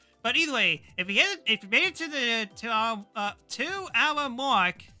 But either way, if we made it to the 2-hour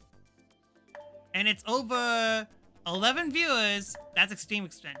mark, and it's over 11 viewers, that's extreme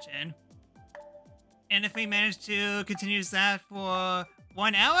extension. And if we manage to continue that for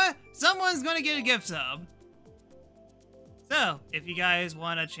 1 hour, someone's gonna get a gift sub. So, if you guys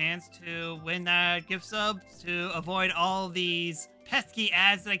want a chance to win that gift sub to avoid all these pesky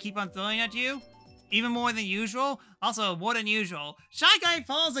ads that I keep on throwing at you, even more than usual, also more than usual, Shy Guy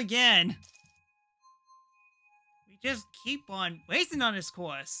falls again. We just keep on wasting on this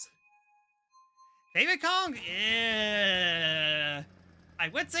course. Favorite Kong? I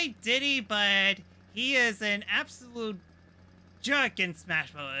would say Diddy, but he is an absolute jerk in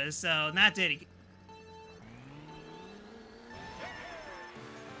Smash Bros., so not Diddy.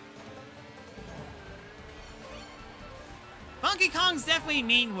 Funky Kong's definitely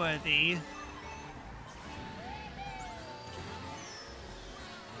meme-worthy.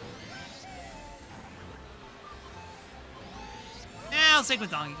 I'll stick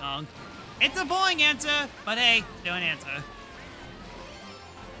with Donkey Kong. It's a boring answer, but hey, still an answer.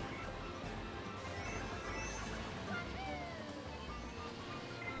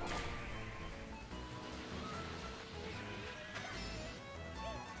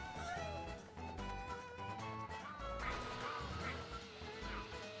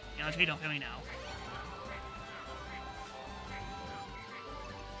 Geometry, don't fail me now.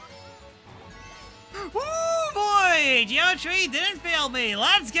 Woo, boy! Geometry didn't fail me.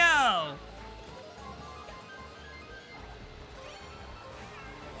 Let's go!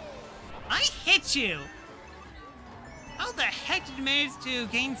 I hit you! How the heck did you manage to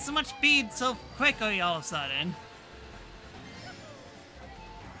gain so much speed so quickly all of a sudden?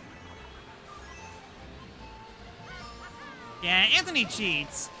 Yeah, Anthony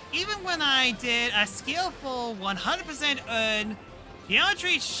cheats. Even when I did a skillful 100% earn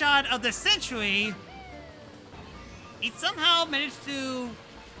geometry shot of the century, he somehow managed to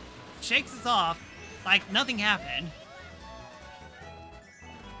shake us off like nothing happened.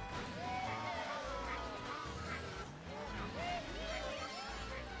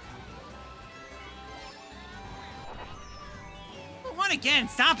 One again,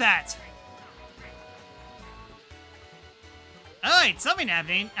 stop that! Alright, something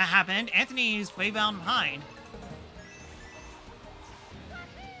happened. Anthony's way down behind.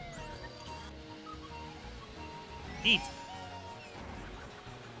 Neat.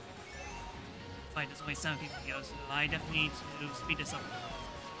 Fight, there's only 7 people to go, so I definitely need to speed this up.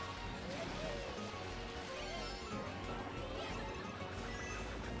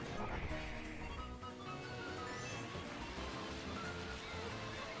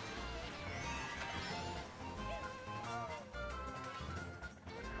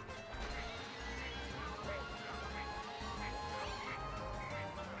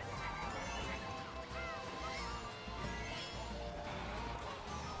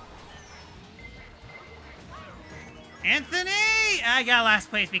 Anthony! I got last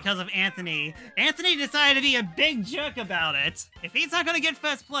place because of Anthony. Anthony decided to be a big jerk about it. If he's not gonna get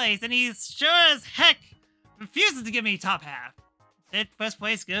first place, then he's sure as heck refuses to give me top half. Instead, first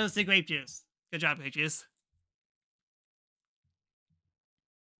place goes to Grape Juice. Good job, Grape Juice.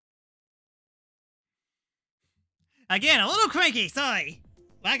 Again, a little cranky, sorry.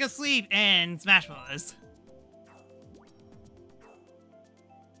 Lack of sleep and Smash Bros.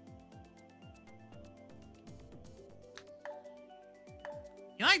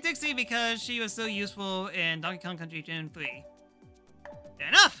 You like Dixie because she was so useful in Donkey Kong Country Gen 3. Fair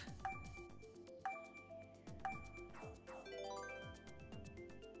enough!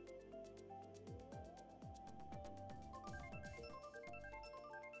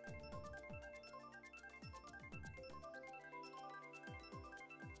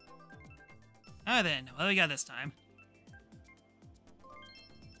 Alright then, what do we got this time?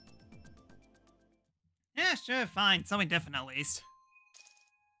 Yeah, sure, fine. Something different at least.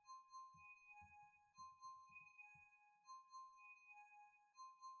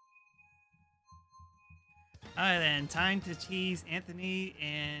 Alright then, time to tease Anthony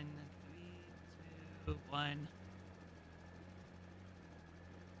in 3, 2, 1.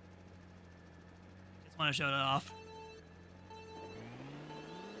 Just want to show it off.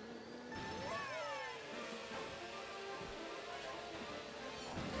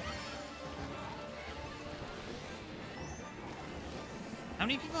 How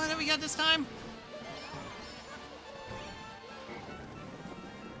many people have we got this time?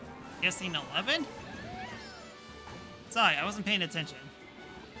 Guessing 11? Sorry, I wasn't paying attention.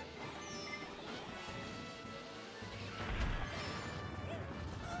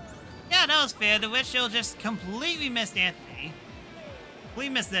 Yeah, that was fair. The Witch Show just completely missed Anthony. We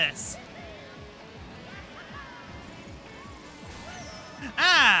missed this.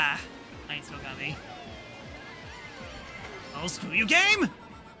 Ah! I ain't still got me. Oh, screw you, game!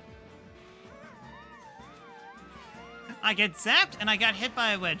 I get zapped and I got hit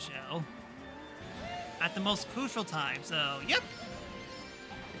by a Wedge Shell. At the most crucial time, so, yep.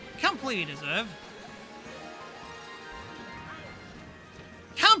 Completely deserved.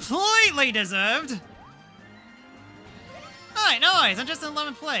 Completely deserved! Alright, no worries, I'm just in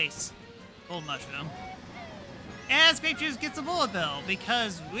 11th place. Gold Mushroom. And Grape Juice gets a bullet bill,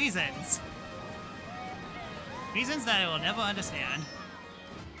 because reasons. Reasons that I will never understand.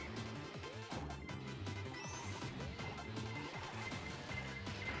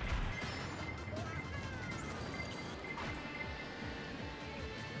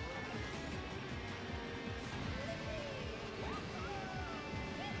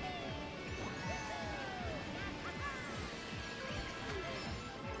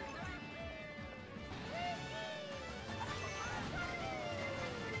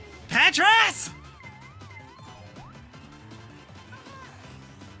 Petrus!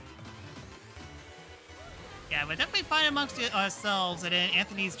 Yeah, we're definitely fine amongst ourselves, and then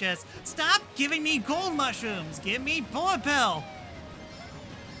Anthony's just, stop giving me gold mushrooms! Give me bullet bill!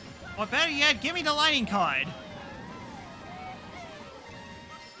 Or better yet, give me the lightning card!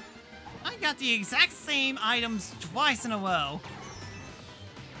 I got the exact same items twice in a row.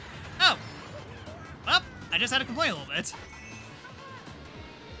 Oh! Well, I just had to complain a little bit.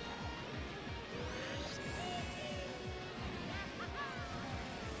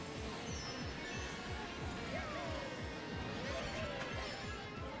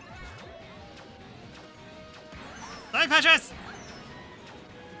 Sorry, Petrus!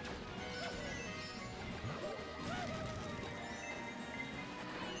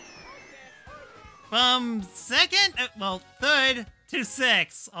 From second, well, third to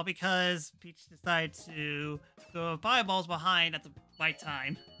sixth, all because Peach decided to throw fireballs behind at the right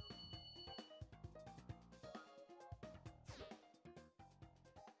time.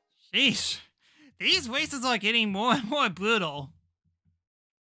 Sheesh. These races are getting more and more brutal.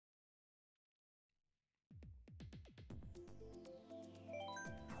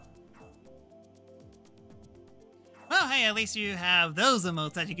 Well, hey, at least you have those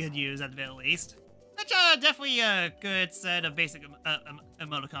emotes that you could use at the very least. Which are definitely a good set of basic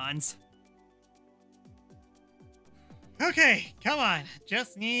emoticons. Okay, come on.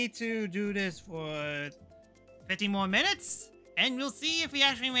 Just need to do this for 50 more minutes, and we'll see if we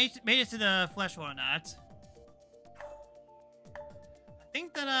actually made it to the flesh or not. I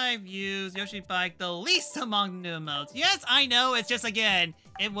think that I've used Yoshi Bike the least among the new emotes. Yes, I know, it's just, again,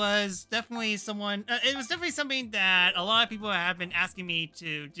 it was definitely something that a lot of people have been asking me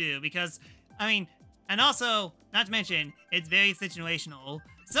to do, because, I mean, and also, not to mention, it's very situational.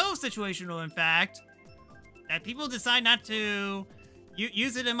 So situational, in fact, that people decide not to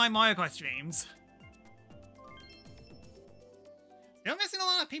use it in my Mario Kart streams. Still missing a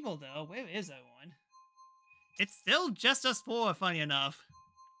lot of people, though. Where is everyone? It's still just us four, funny enough.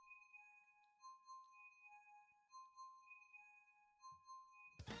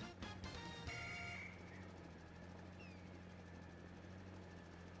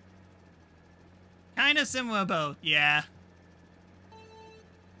 Kind of similar both, yeah.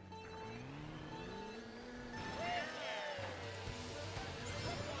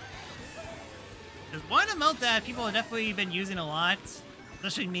 There's one emote that people have definitely been using a lot,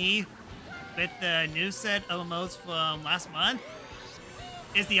 especially me, with the new set of emotes from last month,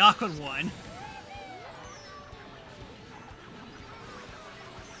 is the awkward one.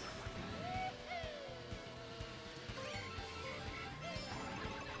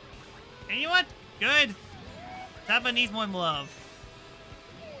 And you know what? Good. Tapa needs more love.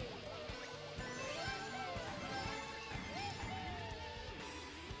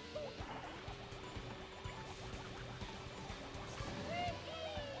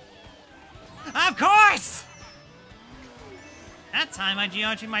 Of course! That time I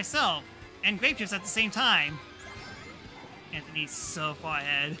geometry myself, and grape juice at the same time. Anthony's so far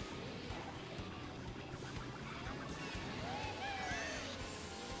ahead.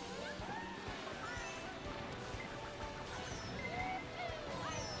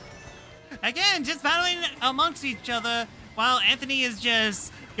 Again, just battling amongst each other while Anthony is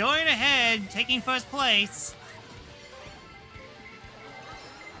just going ahead, taking first place.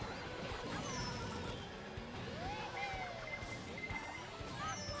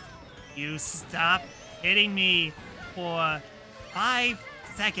 You stop hitting me for 5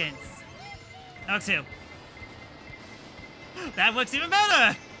 seconds. Oh, 2. That looks even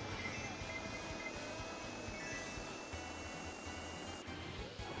better!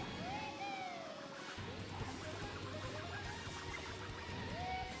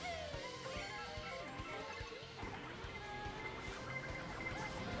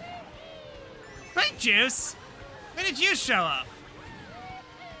 Grape juice? When did you show up?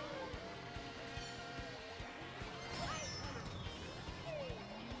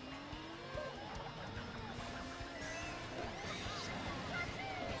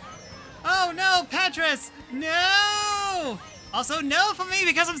 Oh no, Petrus! No! Also, no for me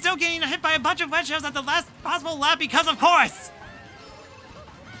because I'm still getting hit by a bunch of wet shells at the last possible lap because of course!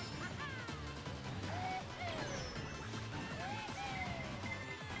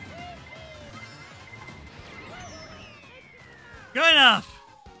 Good enough!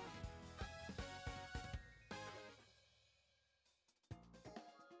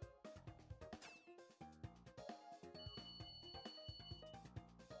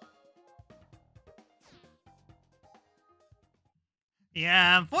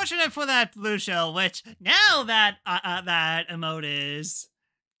 Yeah, unfortunate for that blue shell, which now that that emote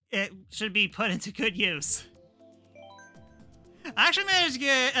it should be put into good use. I actually managed to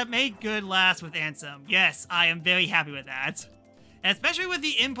get make good last with Ansem. Yes, I am very happy with that. Especially with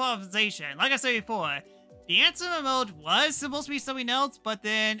the improvisation. Like I said before, the Ansem emote was supposed to be something else, but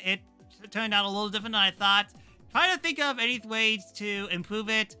then it turned out a little different than I thought. Trying to think of any ways to improve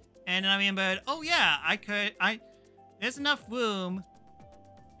it, and then I remembered, oh yeah, there's enough room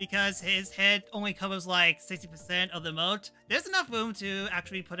because his head only covers like 60% of the emote. There's enough room to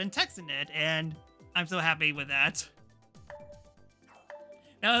actually put in text in it, and I'm so happy with that.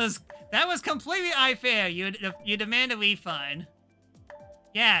 That was completely unfair. You demand a refund.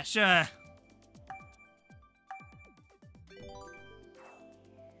 Yeah, sure.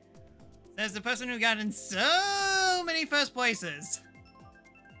 Says the person who got in so many first places.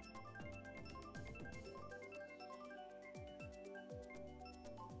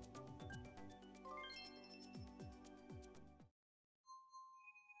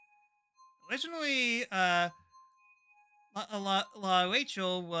 Originally,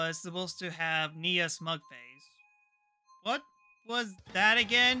 Rachel was supposed to have Nia smug face. What was that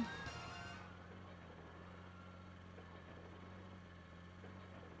again?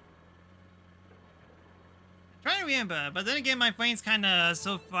 I'm trying to remember, but then again, my brain's kind of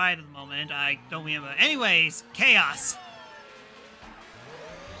so fried at the moment, I don't remember. Anyways, chaos!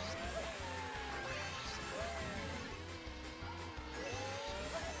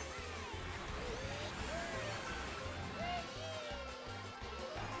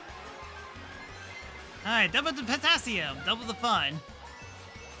 Alright, double the potassium, double the fun.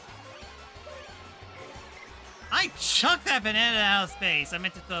 I chucked that banana out of space. I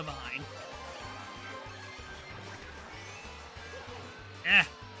meant to throw it behind. Eh.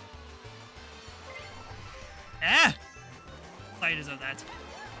 Eh! I deserve that.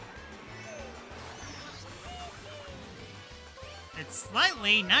 It's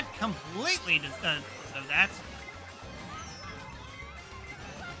slightly, not completely deserve that.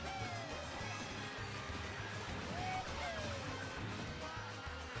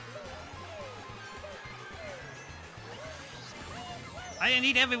 I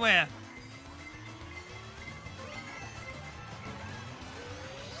need everywhere.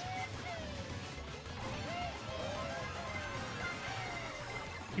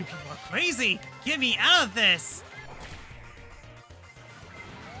 You people are crazy! Get me out of this!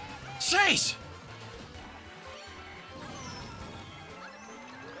 Sheesh!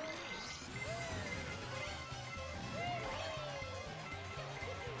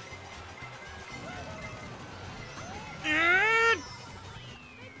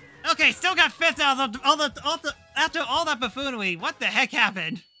 Okay, still got fifth out of after all that buffoonery. What the heck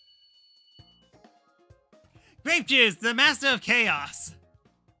happened? Grape Juice, the master of chaos.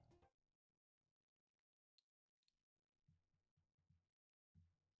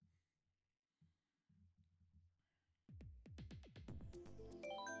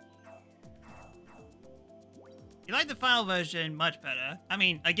 You like the final version much better. I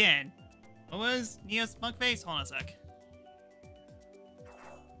mean, again, what was Neo's smug face? Hold on a sec.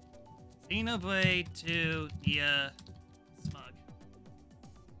 Xenoblade to Neo smug.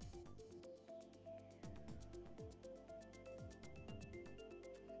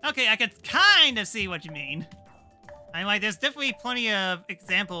 Okay, I could kind of see what you mean. I'm like, there's definitely plenty of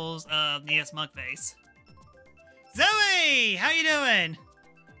examples of Neo smug face. Zoe, how you doing?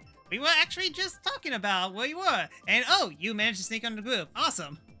 We were actually just talking about where you were, and oh, you managed to sneak on the group.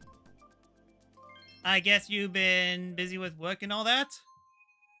 Awesome. I guess you've been busy with work and all that?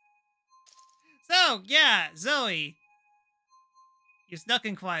 So, yeah, Zoe. You snuck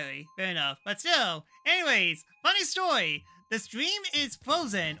inquiry. Fair enough. But still, anyways, funny story. The stream is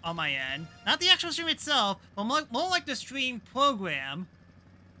frozen on my end. Not the actual stream itself, but more like the stream program.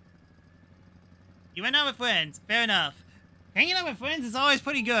 You went out with friends. Fair enough. Hanging out with friends is always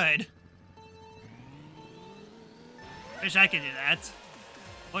pretty good. Wish I could do that.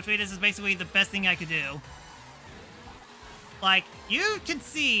 Fortunately, this is basically the best thing I could do. Like, you can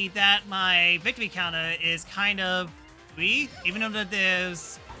see that my victory counter is kind of weak, even though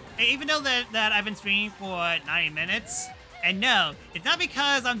that I've been streaming for 90 minutes. And no, it's not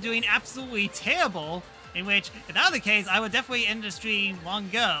because I'm doing absolutely terrible, in which, if that were the case, I would definitely end the stream long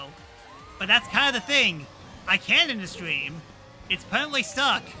ago. But that's kind of the thing. I can end the stream. It's permanently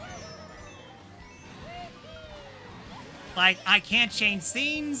stuck. Like, I can't change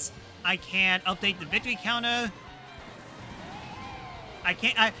scenes. I can't update the victory counter.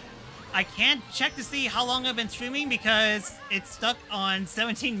 I can't check to see how long I've been streaming because it's stuck on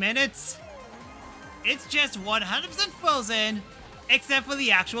 17 minutes. It's just 100% frozen, except for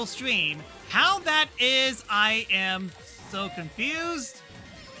the actual stream. How that is, I am so confused.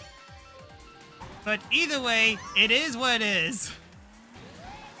 But either way, it is what it is.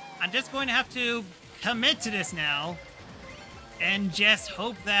 I'm just going to have to commit to this now. And just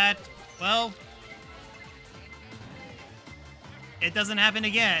hope that, well, it doesn't happen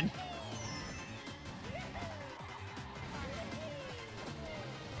again.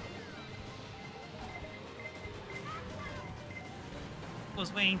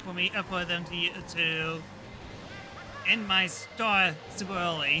 Was waiting for me for them to end my star super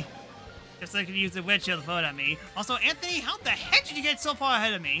early, just so I could use the witch shield to throw it at me. Also, Anthony, how the heck did you get so far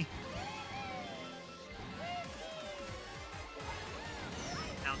ahead of me?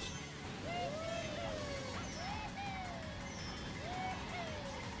 Ouch.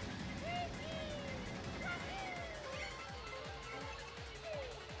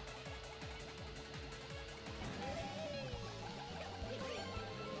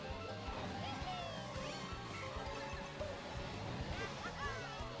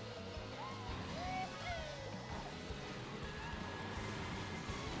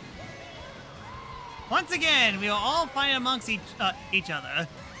 Once again, we will all fight amongst each other.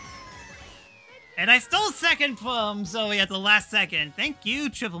 And I stole second from Zoe at the last second. Thank you,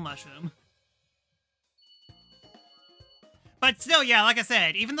 Triple Mushroom. But still, yeah, like I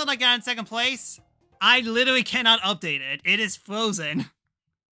said, even though I got in second place, I literally cannot update it. It is frozen.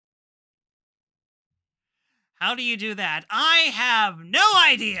 How do you do that? I have no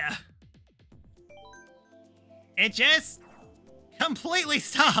idea! It just completely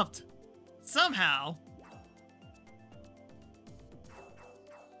stopped. Somehow.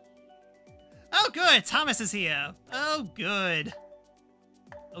 Oh, good. Thomas is here. Oh, good.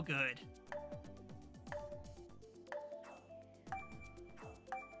 Oh, good.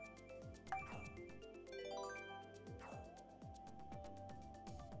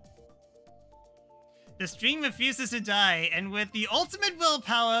 The stream refuses to die, and with the ultimate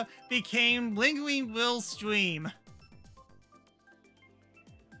willpower, became lingering will stream.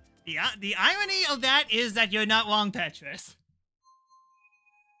 The irony of that is that you're not wrong, Petrus.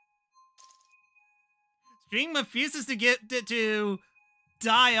 Stream refuses to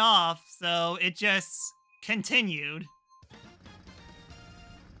die off, so it just continued.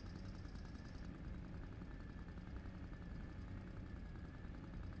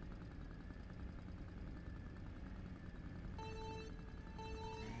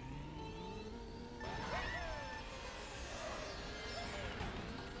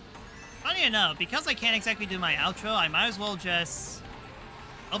 Funny enough, because I can't exactly do my outro, I might as well just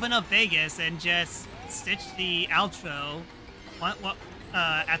open up Vegas and just stitch the outro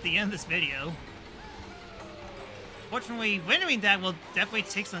at the end of this video. Fortunately, rendering that will definitely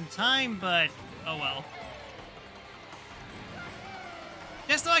take some time, but oh well.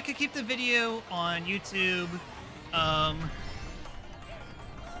 Just so I could keep the video on YouTube, I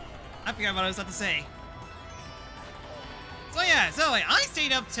forgot what I was about to say. So yeah, I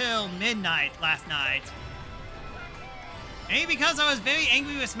stayed up till midnight last night. Maybe because I was very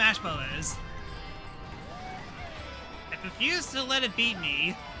angry with Smash Bros. I refused to let it beat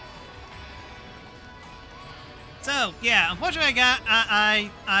me. So yeah, unfortunately I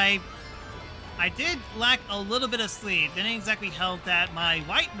did lack a little bit of sleep. Didn't exactly help that my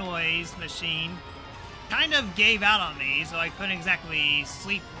white noise machine kind of gave out on me, so I couldn't exactly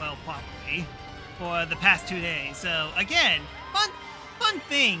sleep well properly for the past 2 days. So again, fun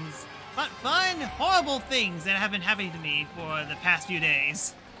things, but fun, horrible things that have been happening to me for the past few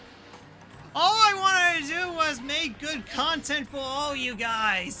days. All I wanted to do was make good content for all you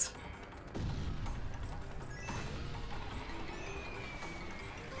guys.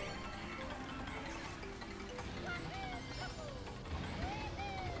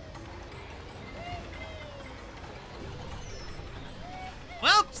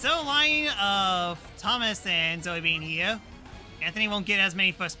 Well, so line of Thomas and Zoe being here, Anthony won't get as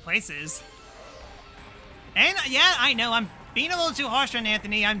many first places. And yeah, I know, I'm being a little too harsh on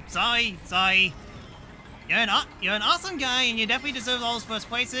Anthony. I'm sorry. You're an awesome guy, and you definitely deserve all those first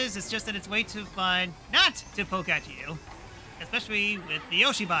places. It's just that it's way too fun not to poke at you, especially with the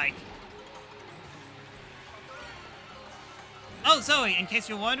Yoshi bike. Oh, Zoe, in case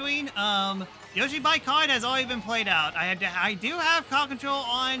you're wondering, Yoshi bike card has already been played out. I do have car control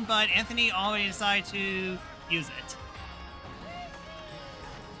on, but Anthony already decided to use it.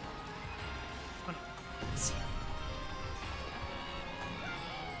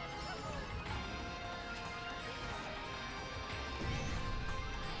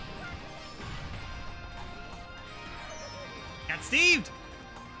 Got Steve!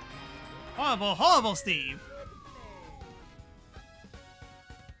 Horrible Steve.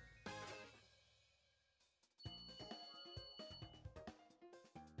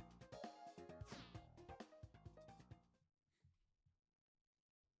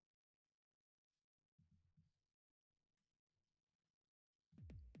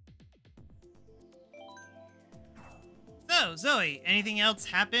 So, Zoe, anything else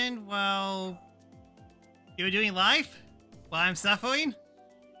happened while you were doing life? While I'm suffering?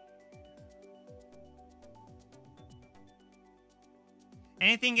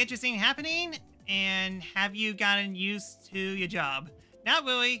 Anything interesting happening? And have you gotten used to your job? Not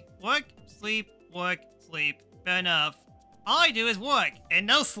really. Work, sleep, sleep. Fair enough. All I do is work and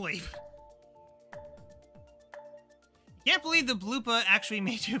no sleep. Can't believe the blooper actually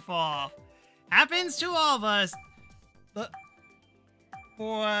made you fall off. Happens to all of us. But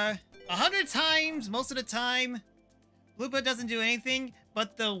for 100 times, most of the time, blooper doesn't do anything,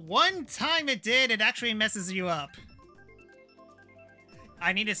 but the one time it did, it actually messes you up.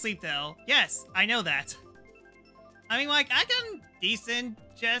 I need to sleep though. Yes, I know that. I mean, like, I got decent,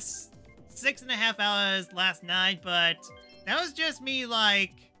 just 6.5 hours last night, but that was just me,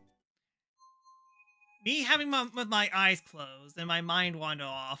 like, me having my eyes closed and my mind wander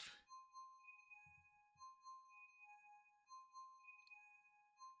off.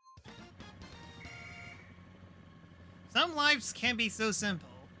 Some lives can be so simple.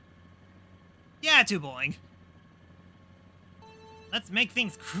 Yeah, too boring. Let's make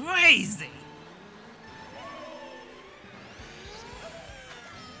things crazy!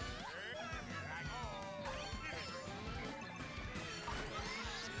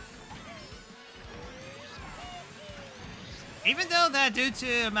 Even though that due to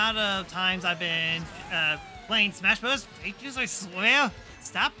the amount of times I've been playing Smash Bros, I swear,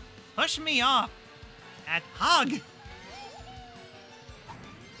 stop pushing me off. That hug!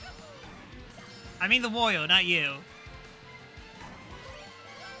 I mean the Wario, not you.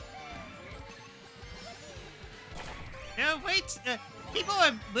 Wait, people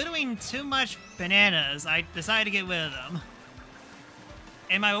are littering too much bananas. I decided to get rid of them.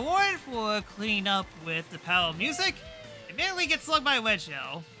 And my reward for cleaning up with the power of music, immediately gets slugged by a wedge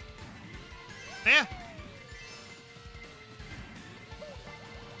shell. Fair.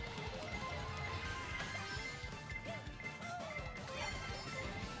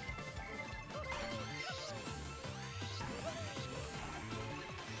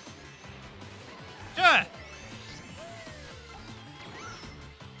 Sure.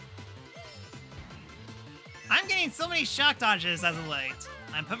 I'm getting so many shock dodges as of late.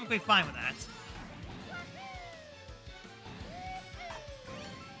 I'm perfectly fine with that.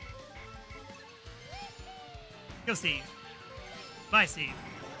 Go, Steve. Bye, Steve.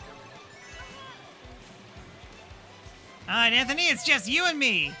 Alright, Anthony, it's just you and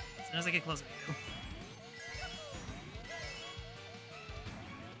me. As soon as I get closer to you.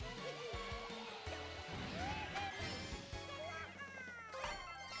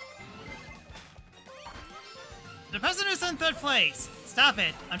 The person who's in third place. Stop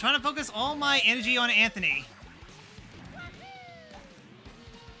it. I'm trying to focus all my energy on Anthony.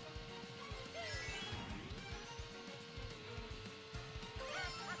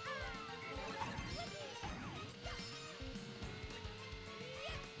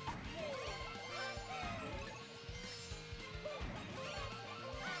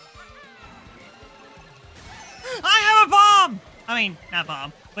 I have a bomb! I mean, not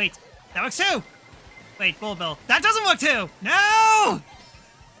bomb. Wait, that works too! Wait, Bullet Bill. That doesn't work too! No!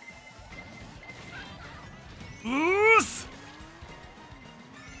 Oos!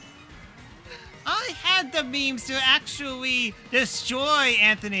 I had the memes to actually destroy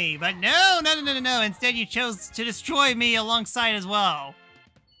Anthony, but no. Instead, you chose to destroy me alongside as well.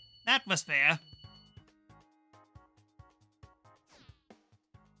 That was fair.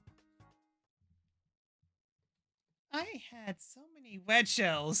 I had so many wedge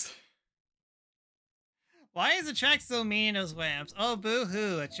shells. Why is the track so mean in those ramps? Oh,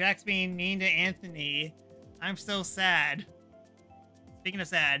 boo-hoo. A track's being mean to Anthony. I'm so sad. Speaking of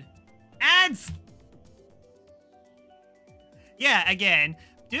sad. Ads! Yeah, again.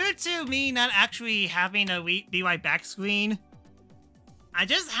 Due to me not actually having a Be Right Back screen, I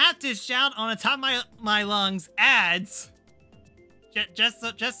just had to shout on the top of my lungs, ads! Just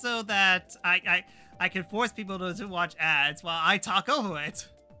so that I could force people to watch ads while I talk over it.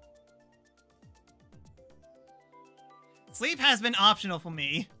 Sleep has been optional for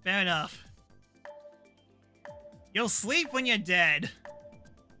me. Fair enough. You'll sleep when you're dead.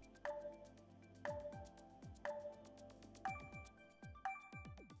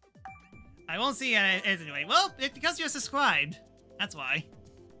 I won't see it anyway. Well, it's because you're subscribed. That's why.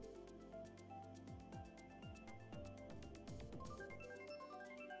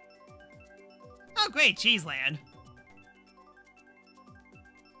 Oh, great, Cheeseland.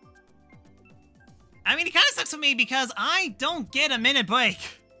 I mean, it kind of sucks for me because I don't get a minute break.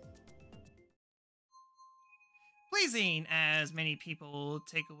 Pleasing as many people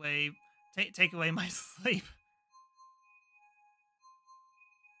take away my sleep.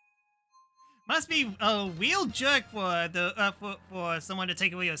 Must be a real jerk for someone to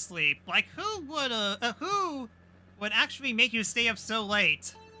take away your sleep. Like, who would actually make you stay up so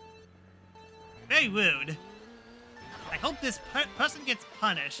late? Very rude. I hope this person gets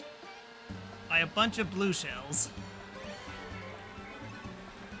punished by a bunch of blue shells.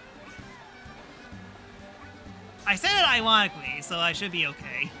 I said it ironically, so I should be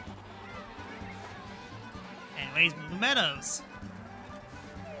okay. Anyways, Blue Meadows.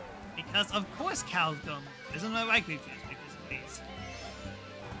 Because of course cows go move. Isn't that right, creatures? Because of these.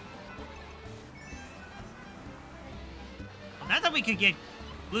 Well, not that we could get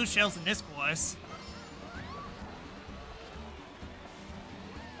blue shells in this course.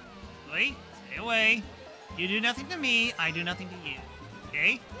 Wait, stay away. You do nothing to me, I do nothing to you.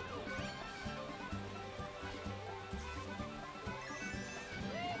 Okay?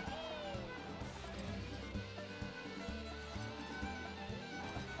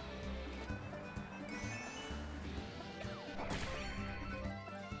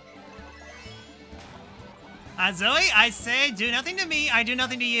 Zoe, I say, do nothing to me, I do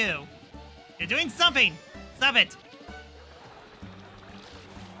nothing to you. You're doing something. Stop it.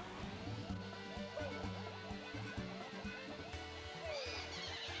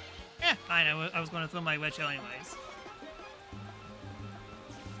 Yeah, fine, I was going to throw my red shell anyways.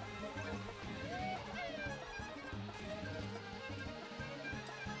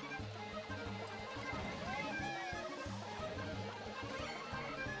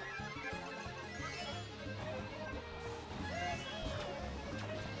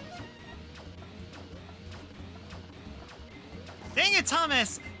 Dang it,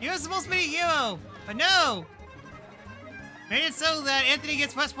 Thomas! You're supposed to be a hero! But no! Made it so that Anthony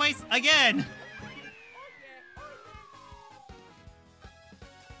gets first place again!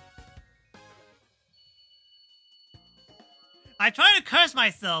 I tried to curse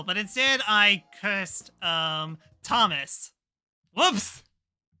myself, but instead I cursed, Thomas. Whoops!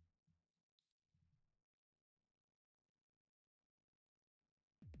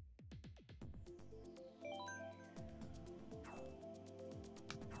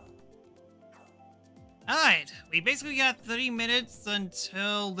 Alright, we basically got 30 minutes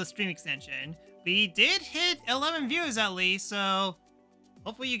until the stream extension. We did hit 11 views at least, so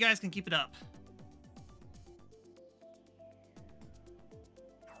hopefully you guys can keep it up.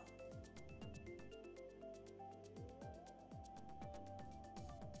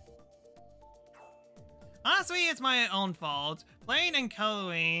 Honestly, it's my own fault, playing and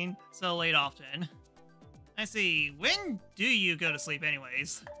coloring so late often. I see, when do you go to sleep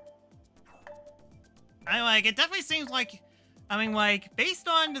anyways? It definitely seems like, based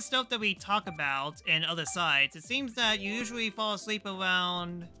on the stuff that we talk about in other sites, it seems that you usually fall asleep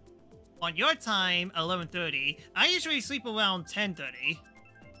around, on your time, 11:30. I usually sleep around 10:30.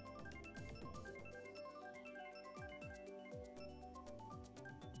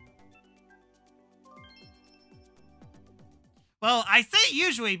 Well, I say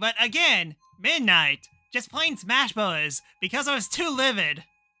usually, but again, midnight. Just playing Smash Bros. Because I was too livid.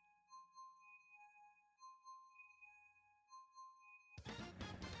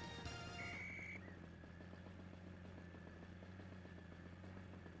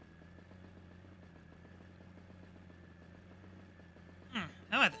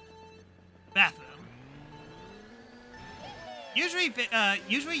 How about the bathroom?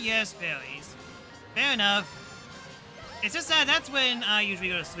 Usually yes, fairies. Fair enough. It's just that that's when I usually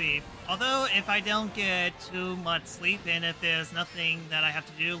go to sleep. Although, if I don't get too much sleep, and if there's nothing that I have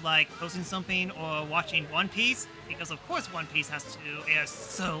to do, like posting something or watching One Piece, because of course One Piece has to air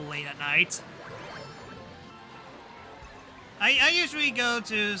so late at night. I usually go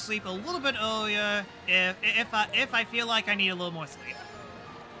to sleep a little bit earlier if I feel like I need a little more sleep.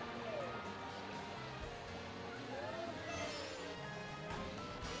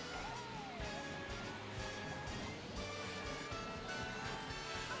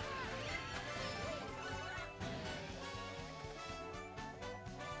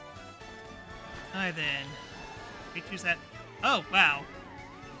 Alright then. We choose that. Oh, wow.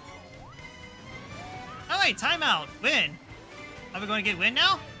 Alright, timeout. Win. Are we going to get win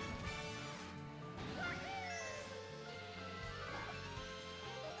now?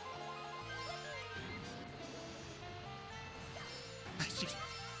 She's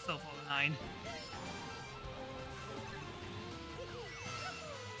so far behind.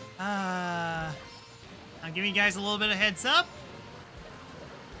 I'm giving you guys a little bit of heads up.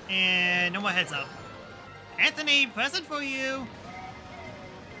 And no more heads up. Anthony, present for you.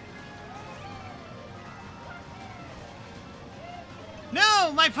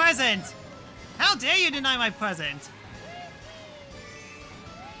 No, my present! How dare you deny my present?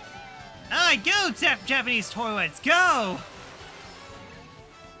 Alright, go, Japanese toilets, go!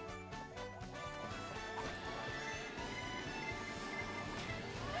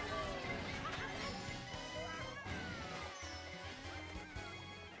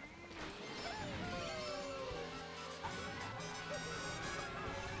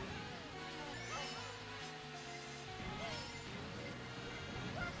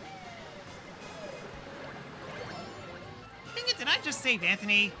 Did I just save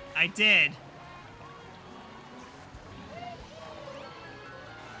Anthony? I did.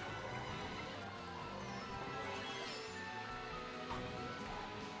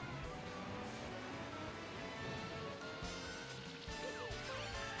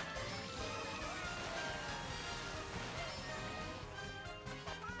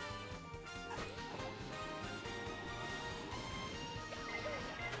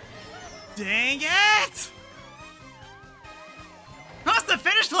 Dang it! Cross the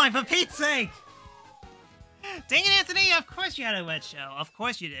finish line, for Pete's sake! Dang it, Anthony! Of course you had a wet show. Of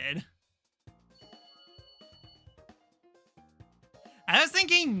course you did. I was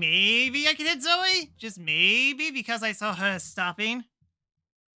thinking maybe I could hit Zoe. Just maybe, because I saw her stopping.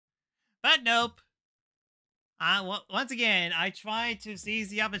 But nope. Once again, I tried to seize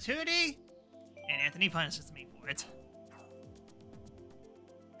the opportunity, and Anthony punishes me for it.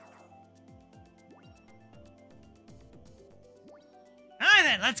 Alright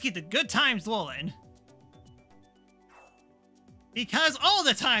then, let's keep the good times rolling. Because all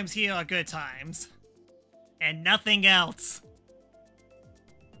the times here are good times. And nothing else.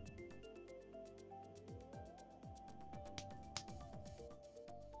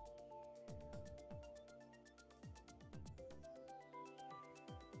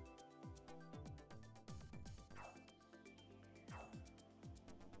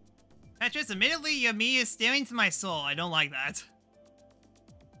 Petrus, admittedly, your me is staring to my soul. I don't like that.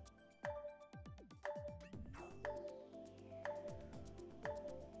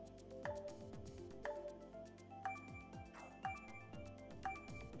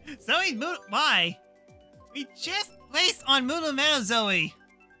 Zoe, why? We just raced on Moon Meadow, Zoe.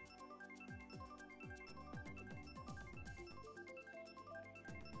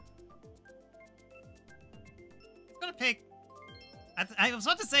 I was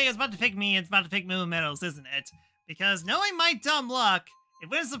about to say it's about to pick me, it's about to pick Moon Meadows, isn't it? Because knowing my dumb luck, it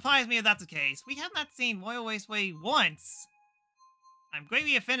wouldn't surprise me if that's the case. We have not seen Royal Raceway once. I'm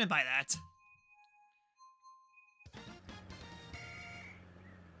greatly offended by that.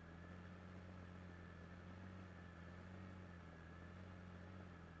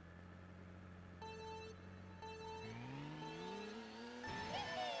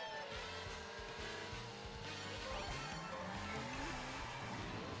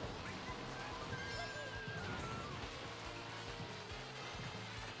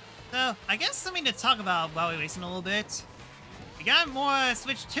 So, I guess something to talk about while we're racing a little bit. We got more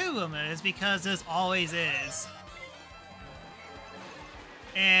Switch 2 rumors, because there's always is.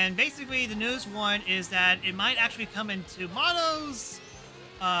 And basically, the newest one is that it might actually come in two models,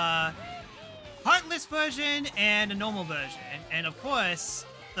 Kartless version and a normal version. And of course,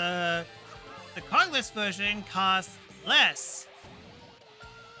 the Kartless version costs less.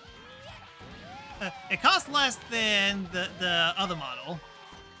 It costs less than the other model.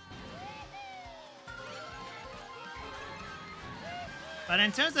 But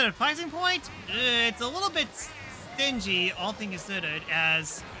in terms of the pricing point, it's a little bit stingy, all things considered,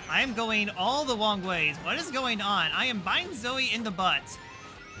 as I am going all the wrong ways. What is going on? I am biting Zoe in the butt.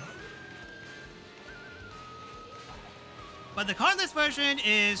 But the cardless version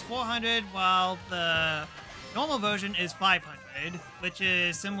is 400, while the normal version is 500, which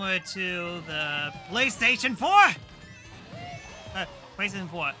is similar to the PlayStation 4? PlayStation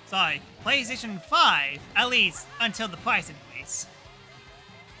 4, sorry. PlayStation 5, at least until the price increase.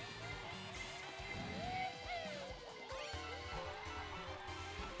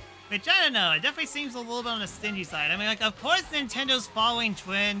 Which, I don't know, it definitely seems a little bit on the stingy side. I mean, like, of course Nintendo's following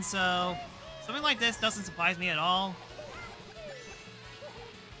trends, so something like this doesn't surprise me at all.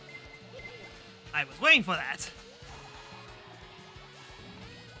 I was waiting for that.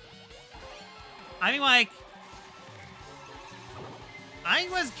 I mean, like, I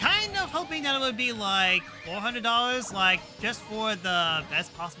was kind of hoping that it would be like $400, like, just for the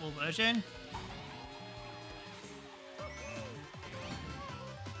best possible version.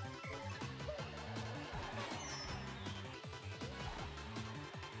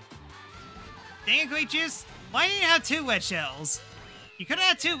 Dang it, Great Juice! Why didn't you have two red shells? You could have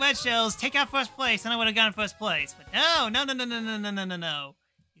had two red shells, take out first place, and I would have gotten first place. But no, no, no, no, no, no, no, no, no, no.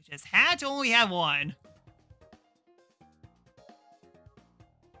 You just had to only have one.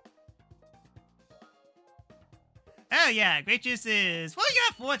 Oh yeah, Great Juice is... Well, you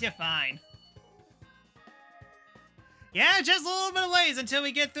got fourth, you're fine. Yeah, just a little bit of ways until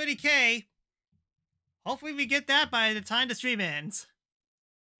we get 30K. Hopefully we get that by the time the stream ends.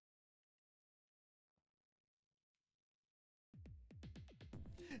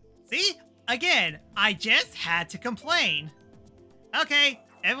 See? Again, I just had to complain. Okay,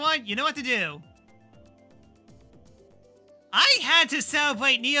 everyone, you know what to do. I had to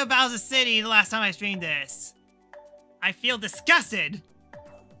celebrate Neo Bowser City the last time I streamed this. I feel disgusted.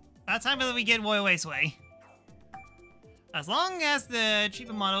 About time that we get Royal Raceway. As long as the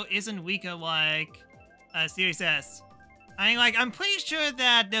cheaper model isn't weaker like Series S. I mean, like, I'm pretty sure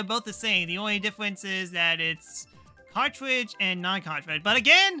that they're both the same. The only difference is that it's cartridge and non-cartridge. But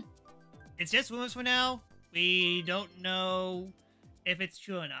again, it's just rumors for now. We don't know if it's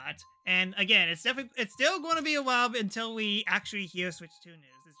true or not. And again, it's still going to be a while until we actually hear Switch 2 news.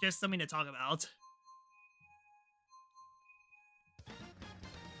 It's just something to talk about.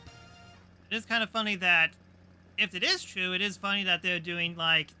 It is kind of funny that, if it is true, it is funny that they're doing,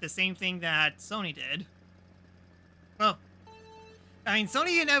 like, the same thing that Sony did. Well, I mean,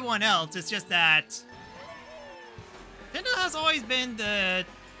 Sony and everyone else, it's just that Nintendo has always been the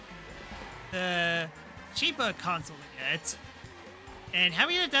cheaper console to get. And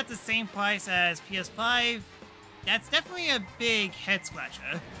having it at the same price as PS5, that's definitely a big head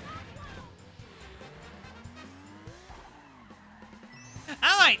scratcher.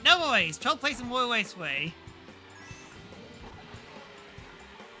 Alright, no worries. 12th place in Royal Raceway.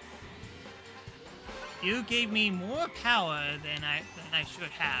 You gave me more power than I should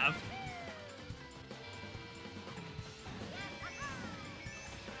have.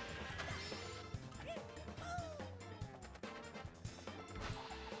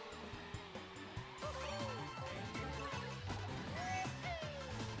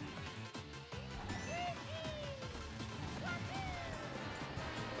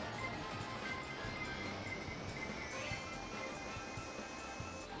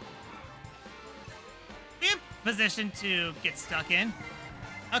 Position to get stuck in.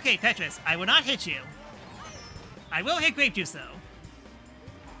 Okay, Petrus, I will not hit you. I will hit Grape Juice, though.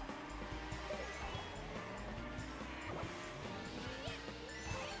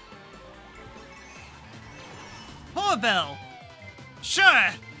 doorbell. Sure.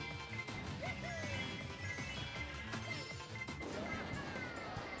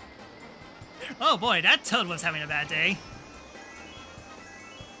 Oh boy, that Toad was having a bad day.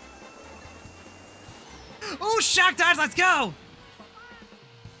 Ooh, shock dives, let's go!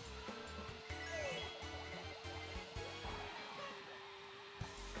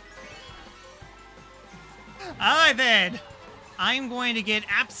 Alright then. I'm going to get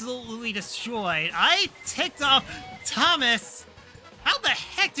absolutely destroyed. I ticked off Thomas. How the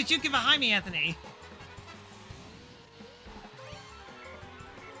heck did you get behind me, Anthony?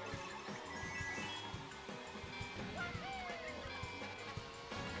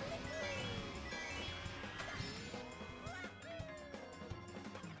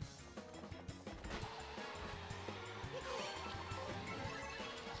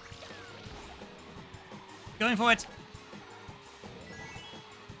 Going for it.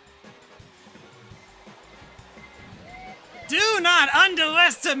 Do not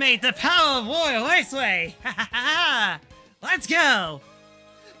underestimate the power of Royal Raceway! Ha ha ha! Let's go!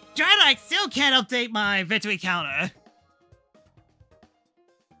 Drylight still can't update my victory counter.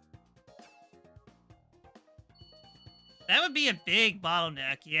 That would be a big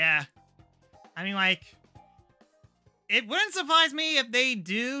bottleneck, yeah. I mean, like, it wouldn't surprise me if they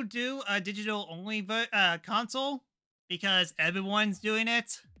do a digital-only console, because everyone's doing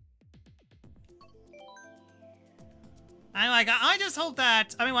it. I just hope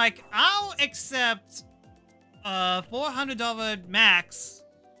that, I'll accept $400 max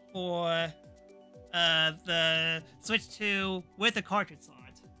for the Switch 2 with a cartridge slot.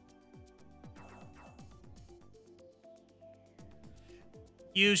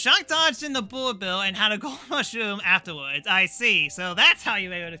 You shock dodged in the bullet bill and had a gold mushroom afterwards. I see. So that's how you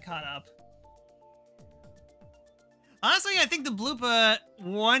were able to caught up. Honestly, I think the blooper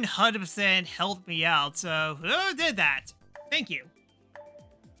 100% helped me out. So whoever did that, thank you.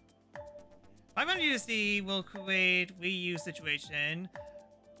 500 USD will create Wii U situation.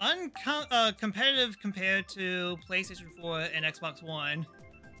 Competitive compared to PlayStation 4 and Xbox One.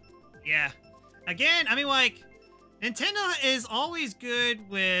 Yeah. Again, Nintendo is always good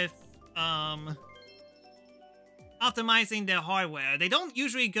with, optimizing their hardware. They don't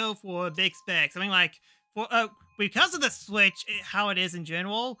usually go for big specs. Because of the Switch, how it is in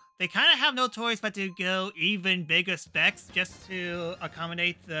general, they kind of have no choice but to go even bigger specs just to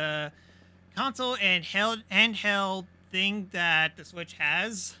accommodate the console and handheld thing that the Switch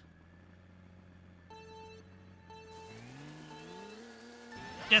has.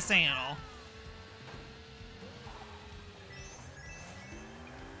 Just saying it all.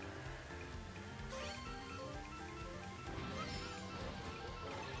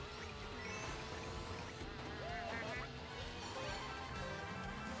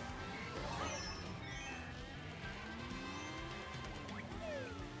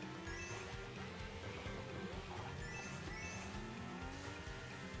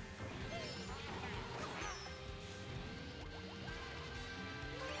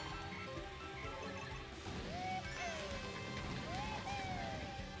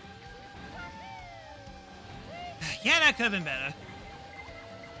 Yeah, that could have been better.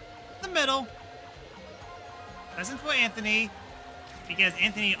 The middle. Present for Anthony. Because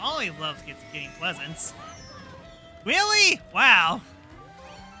Anthony always loves getting presents. Really? Wow.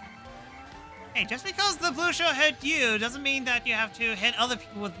 Hey, just because the blue show hit you doesn't mean that you have to hit other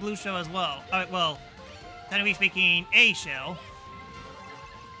people with blue show as well. Well, technically speaking, a shell.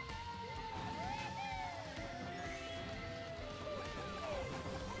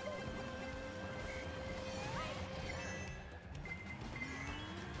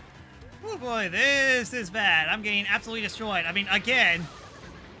 Oh boy, this is bad. I'm getting absolutely destroyed. Again.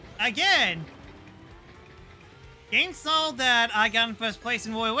 Game saw that I got in first place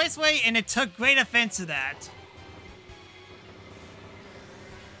in Royal Raceway, and it took great offense to that.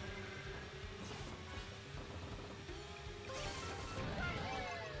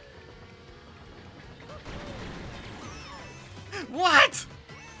 What?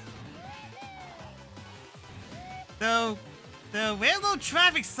 The railroad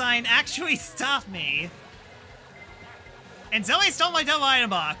traffic sign actually stopped me. And Zoe stole my double item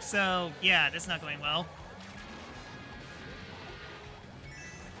box, so yeah, that's not going well.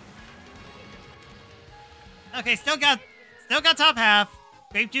 Okay, still got top half.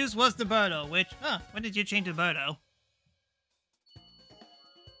 Grape juice was the Birdo, which, when did you change to Birdo?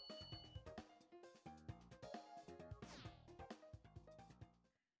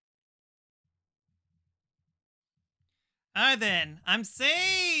 Alright then, I'm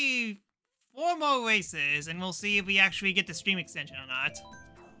saying 4 more races, and we'll see if we actually get the stream extension or not.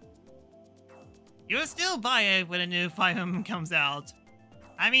 you'll still buy it when a new Fire Emblem comes out.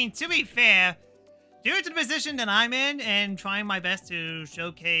 I mean, to be fair, due to the position that I'm in and trying my best to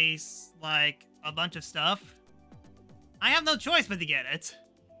showcase, like, a bunch of stuff, I have no choice but to get it.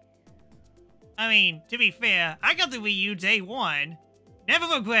 I mean, to be fair, I got the Wii U day one. Never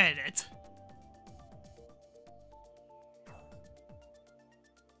regretted it.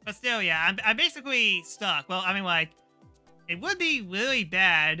 But still, yeah, I'm basically stuck. Well, I mean, like, it would be really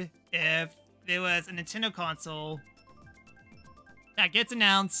bad if there was a Nintendo console that gets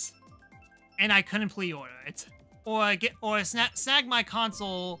announced and I couldn't pre-order it. Or snag my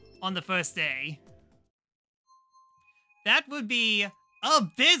console on the first day. That would be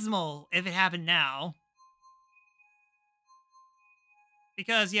abysmal if it happened now.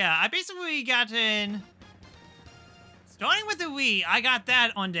 Because, yeah, I basically got in... Starting with the Wii, I got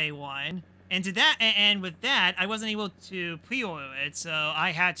that on day one. And with that, I wasn't able to pre-order it, so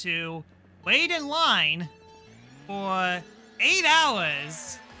I had to wait in line for 8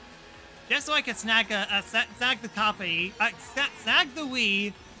 hours just so I could snag the copy, snag the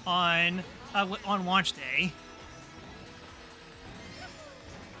Wii on launch day.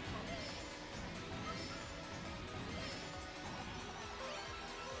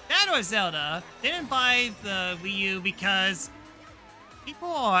 That or Zelda didn't buy the Wii U because people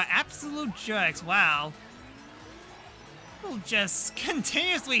are absolute jerks. Wow. People just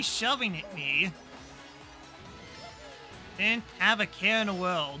continuously shoving at me. Didn't have a care in the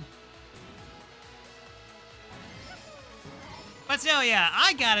world. But still, yeah,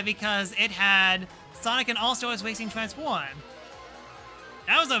 I got it because it had Sonic and All-Stars Racing Transform.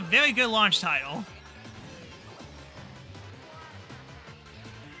 That was a very good launch title.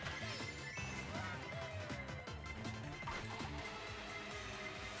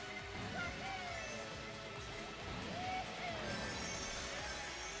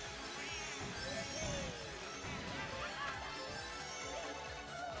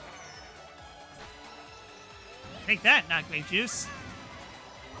 Take that, not grape juice.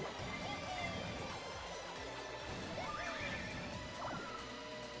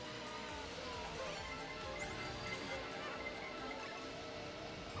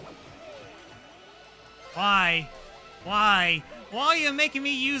 Why? Why? Why are you making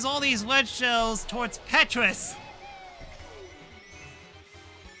me use all these lead shells towards Petrus?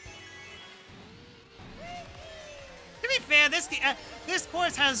 To be fair, this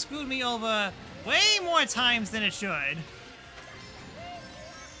course has screwed me over way more times than it should.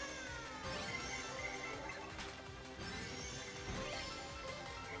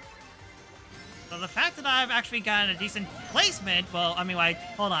 So the fact that I've actually gotten a decent placement, well, I mean, like,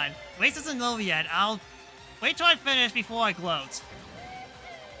 hold on. Race isn't over yet. I'll wait till I finish before I gloat.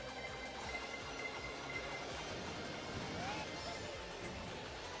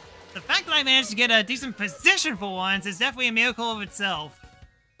 The fact that I managed to get a decent position for once is definitely a miracle of itself.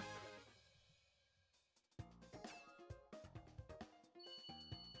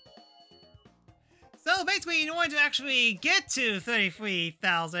 So basically, in order to actually get to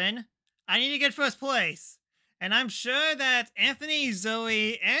 33,000, I need to get first place. And I'm sure that Anthony,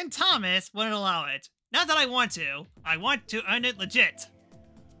 Zoe, and Thomas wouldn't allow it. Not that I want to. I want to earn it legit.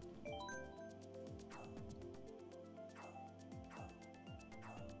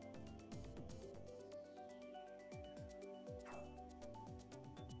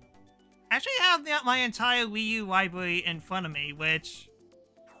 I actually have my entire Wii U library in front of me, which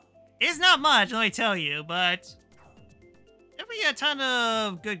is not much, let me tell you, but there'll be a ton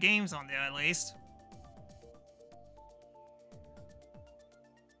of good games on there, at least.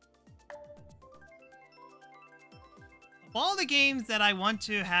 Of all the games that I want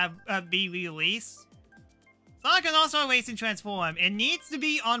to have be released, Sonic and All-Star Racing Transform, it needs to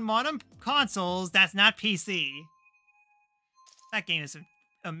be on modern consoles that's not PC. That game is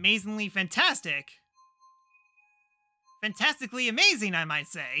amazingly fantastic. Fantastically amazing, I might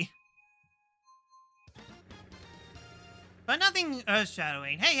say. But nothing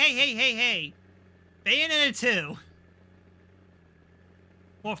earth-shattering. Hey! Bayonetta 2.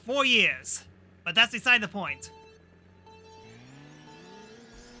 For 4 years. But that's beside the point.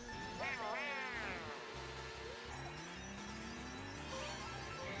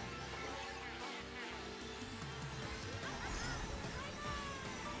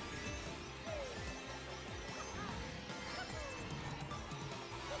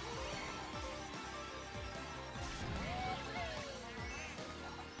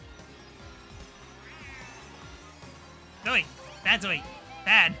 Zoe! Bad Zoe!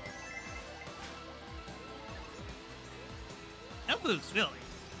 Bad! No boost, really?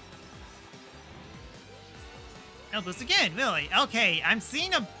 No boost again, really? Okay, I'm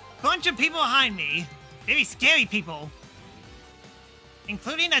seeing a bunch of people behind me. Very scary people.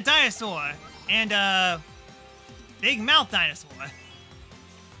 Including a dinosaur. And a big mouth dinosaur.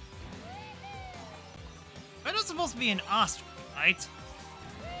 But it's supposed to be an ostrich, right?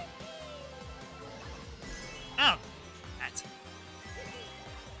 Oh, that.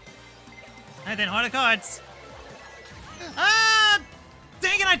 And then Heart of Cards. Ah!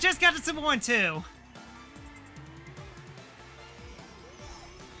 Dang it, I just got the Super 1 too.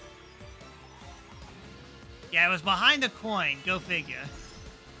 Yeah, it was behind the coin. Go figure.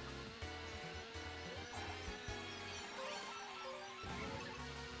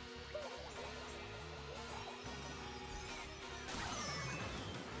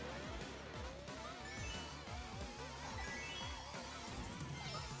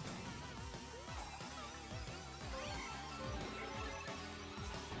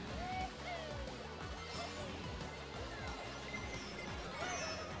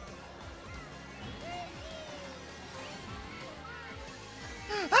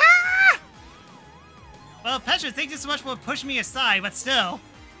 Well, Petra, thank you so much for pushing me aside, but still.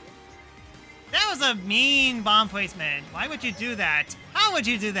 That was a mean bomb placement. Why would you do that? How would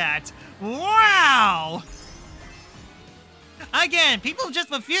you do that? Wow! Again, people just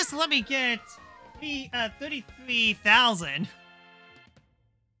refuse to let me get the 33,000.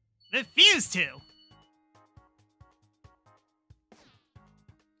 Refuse to.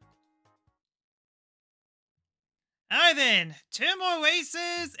 Alright then, 2 more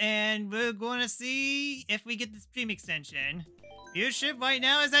races, and we're going to see if we get the stream extension. Viewership right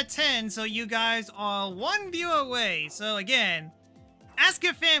now is at 10, so you guys are 1 viewer away. So again, ask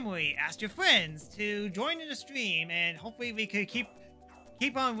your family, ask your friends to join in the stream, and hopefully we could keep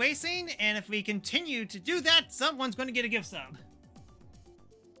on racing, and if we continue to do that, someone's going to get a gift sub.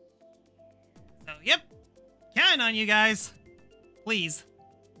 So yep, counting on you guys. Please.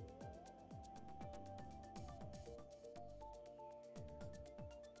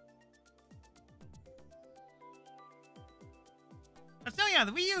 So yeah,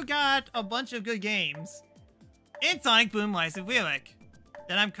 the Wii U got a bunch of good games in Sonic Boom Rise of Lyric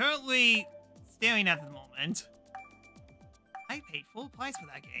that I'm currently staring at the moment. I paid full price for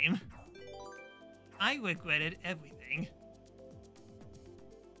that game. I regretted everything.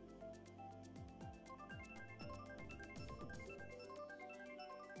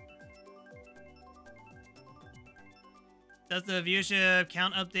 Does the viewership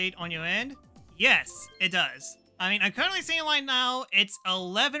count update on your end? Yes, it does. I mean, I'm currently seeing right now, it's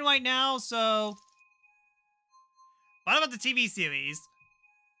 11 right now, so... What about the TV series?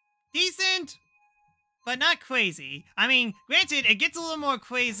 Decent, but not crazy. I mean, granted, it gets a little more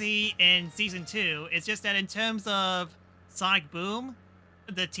crazy in Season 2. It's just that in terms of Sonic Boom,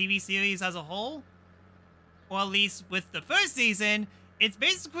 the TV series as a whole, or at least with the first season, it's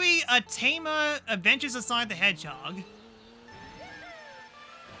basically a tamer Adventures of Sonic the Hedgehog.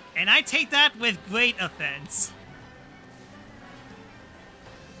 And I take that with great offense.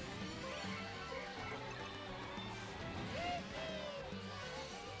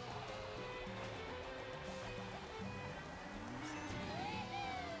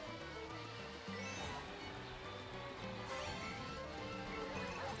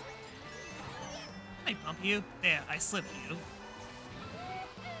 I bump you? There, I slipped you.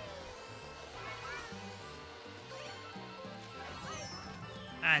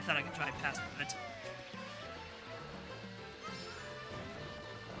 I thought I could try past it.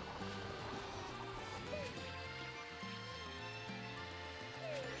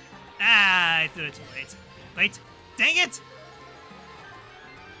 Ah, I threw it too late. Wait, dang it!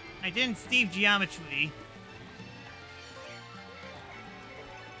 I didn't Steve Geometry.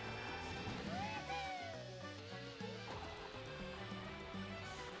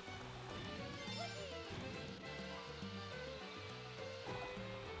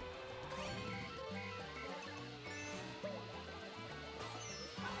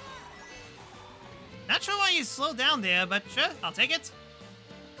 Not sure why you slowed down there, but sure, I'll take it.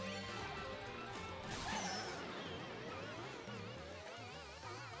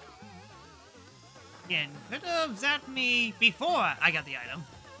 Again, could have zapped me before I got the item.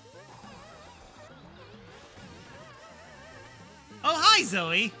 Oh, hi,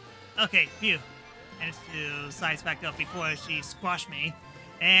 Zoe! Okay, phew. Managed to size back up before she squashed me.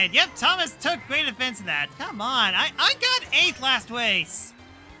 And yep, Thomas took great offense to that. Come on, I got 8th last race!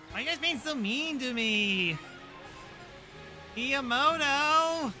 Why are you guys being so mean to me?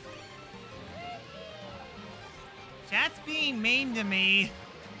 Miyamoto! Chat's being mean to me.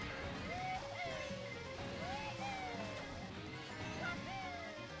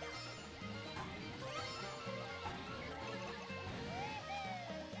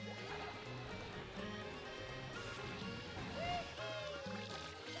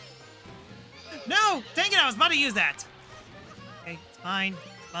 was about to use that. Okay, it's fine.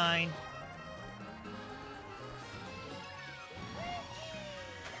 It's fine.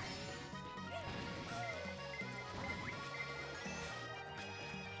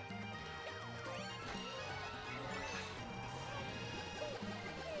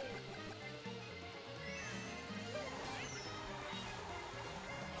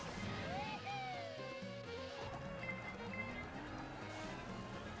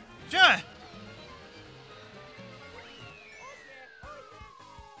 Sure.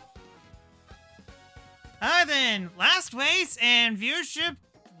 Then, last race and viewership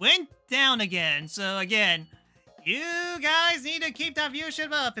went down again. So again, you guys need to keep that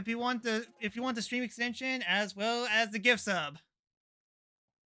viewership up if you want the stream extension as well as the gift sub.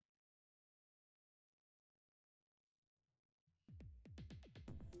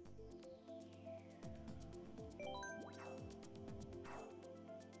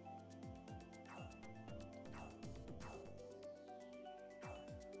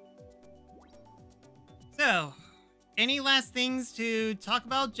 So, any last things to talk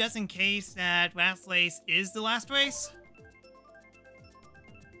about just in case that last race is the last race?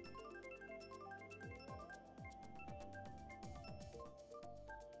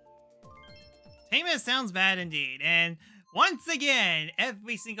 Tama sounds bad indeed, and once again,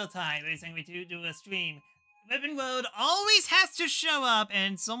 every single time we do a stream, Ribbon Road always has to show up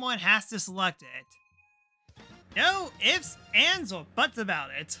and someone has to select it. No ifs, ands, or buts about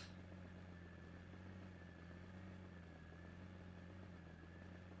it.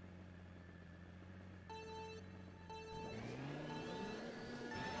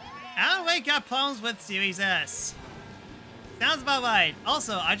 Alan Wake got problems with Series S. Sounds about right.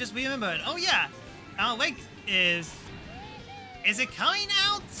 Also, I just remembered. Oh yeah, Alan Wake is it coming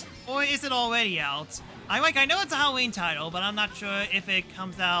out or is it already out? I know it's a Halloween title, but I'm not sure if it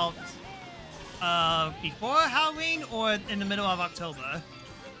comes out before Halloween or in the middle of October.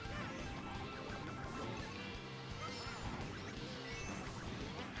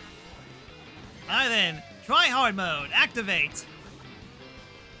 Alright then, try hard mode, activate.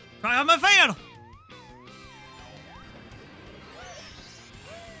 Try hard mode failed!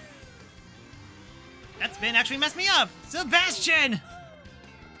 That spin actually messed me up! Sebastian!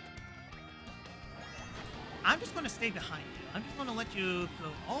 I'm just gonna stay behind you. I'm just gonna let you throw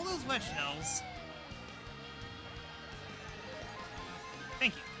all those wet shells.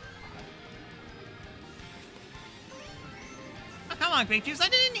 Thank you. Oh, come on, Grape Juice. I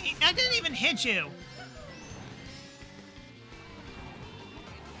didn't even hit you.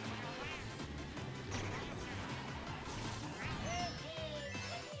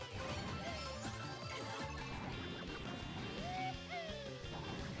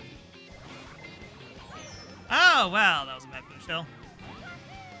 Oh, wow, that was a bad push shell.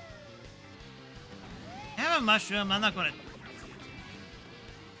 I have a mushroom, I'm not gonna...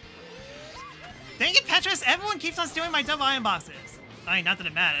 Dang it, Petrus! Everyone keeps on stealing my double iron boxes. Fine, not that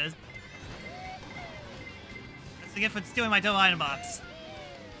it matters. That's the gift for stealing my double iron box.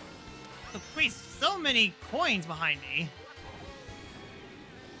 So, please, so many coins behind me.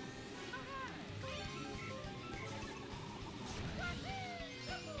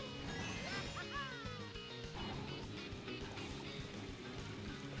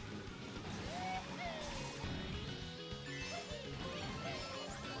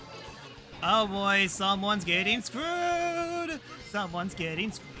 Oh boy, someone's getting screwed! Someone's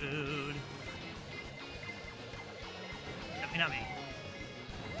getting screwed. Definitely not me.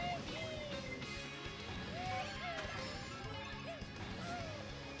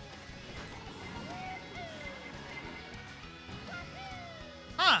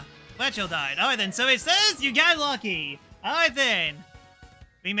 Huh, Fletchel died. Alright then, so it says you got lucky. Alright then.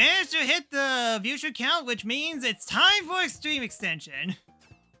 We managed to hit the viewership count, which means it's time for Extreme Extension.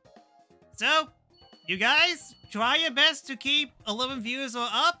 So, you guys, try your best to keep 11 viewers or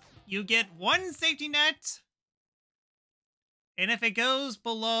up. You get 1 safety net. And if it goes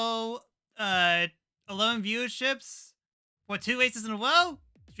below 11 viewerships for 2 races in a row,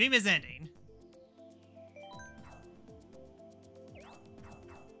 stream is ending.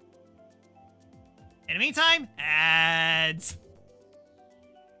 In the meantime, ads.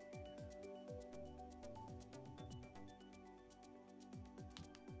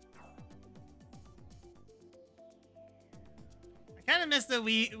 I kind of miss the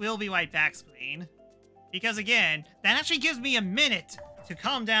We'll Be Right Back screen. Because again, that actually gives me a minute to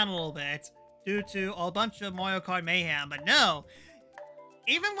calm down a little bit due to a bunch of Mario Kart mayhem. But no,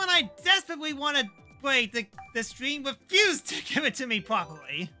 even when I desperately want to play, the stream refused to give it to me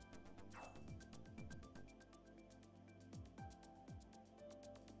properly.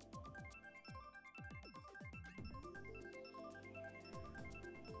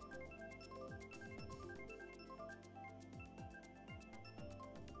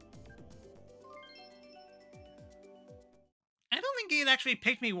 think it actually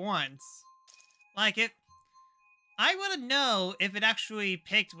picked me once. Like, I wouldn't know if it actually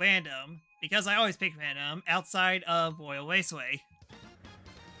picked random, because I always pick random, outside of Royal Raceway.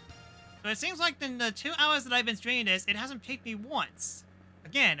 But it seems like in the 2 hours that I've been streaming this, it hasn't picked me once.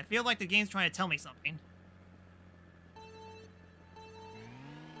 Again, I feel like the game's trying to tell me something.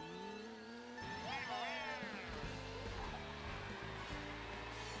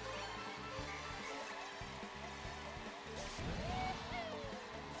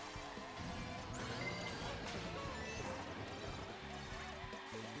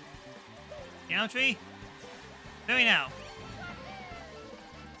 Geometry? Very now.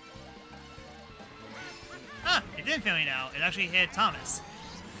 Huh, it didn't fail me now. It actually hit Thomas.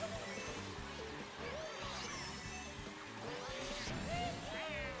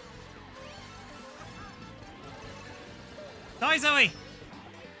 Sorry, Zoe!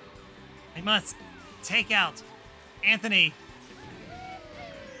 I must take out Anthony.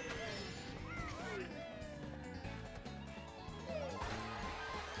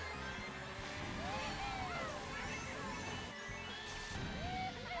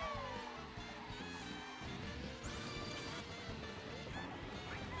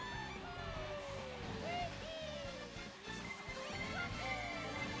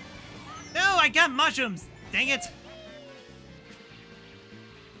 No, I got mushrooms! Dang it!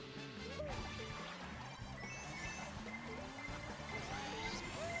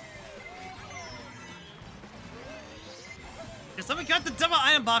 If someone got the double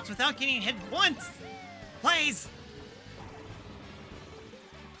item box without getting hit once! Please!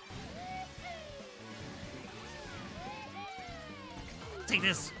 Take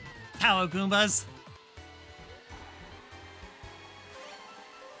this, Power Goombas.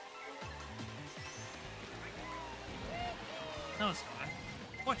 No, Star.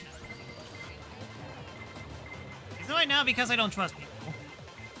 Fortunately. It's right now because I don't trust people.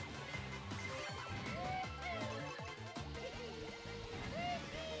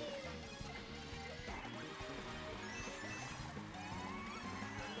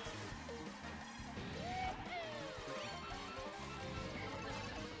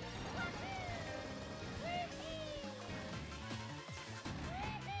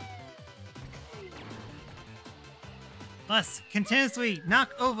 Must continuously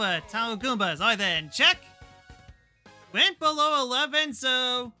knock over Tower Goombas. Alright then, check! Went below 11,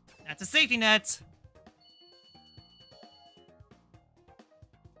 so that's a safety net.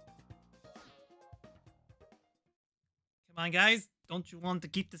 Come on, guys. Don't you want to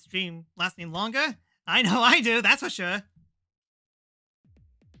keep the stream lasting longer? I know I do, that's for sure.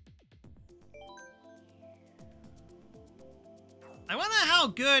 I wonder how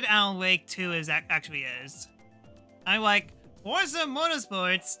good Alan Wake 2 actually is. I'm like, Forza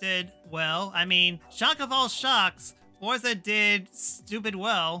Motorsports did well. I mean, shock of all shocks, Forza did stupid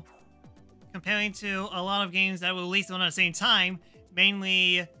well. Comparing to a lot of games that were released on at the same time.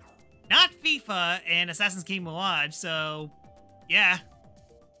 Mainly, not FIFA and Assassin's Creed Mirage, so, yeah.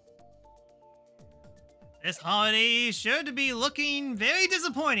 This holiday is sure to be looking very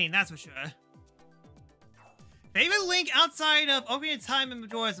disappointing, that's for sure. Favorite Link outside of Ocarina of Time and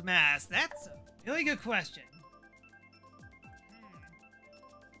Majora's Mask? That's a really good question.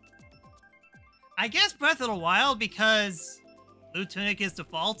 I guess Breath of the Wild because Blue Tunic is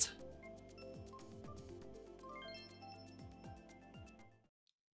default.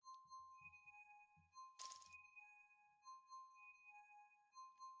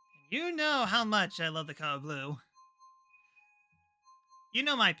 And you know how much I love the color blue. You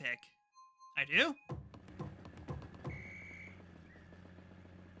know my pick. I do?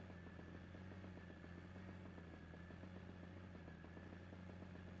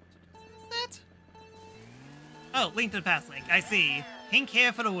 Oh, Link to the Past Link. I see. Pink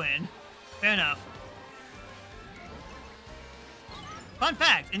hair for the win. Fair enough. Fun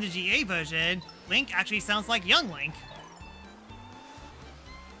fact, in the GA version, Link actually sounds like young Link.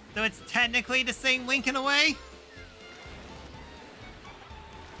 So it's technically the same Link in a way?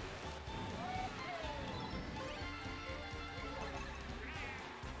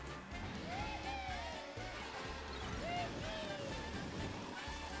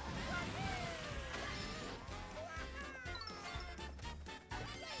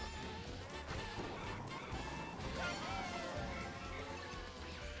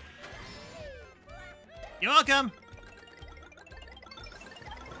 You're welcome!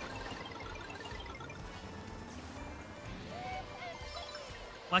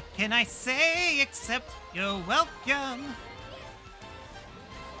 What can I say except you're welcome?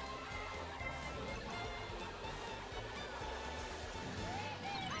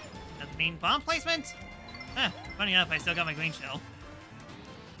 Doesn't mean bomb placement? Funny enough, I still got my green shell.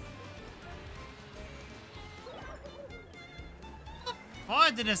 How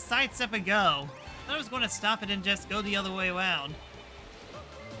far did a sidestepper go? I thought I was going to stop it and just go the other way around.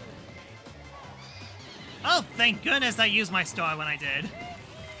 Oh, thank goodness I used my star when I did.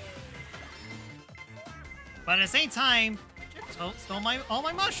 But at the same time, it stole all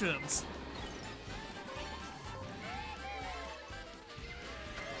my mushrooms.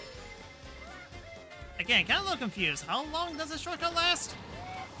 Again, kind of a little confused. How long does this shortcut last?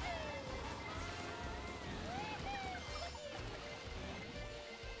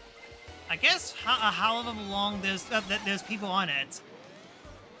 I guess however long there's people on it.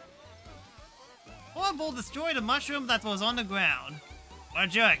 Horrible, destroy the mushroom that was on the ground. What a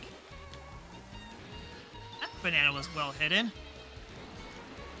jerk. That banana was well hidden.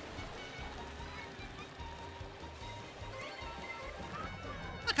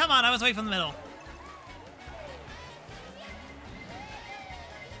 Oh, come on, I was away from the middle.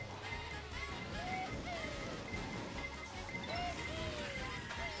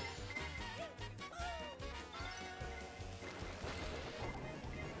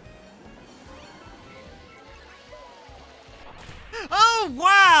 Oh,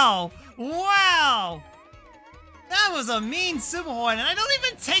 wow! Wow! That was a mean super horn, and I don't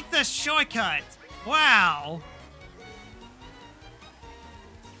even take the shortcut! Wow!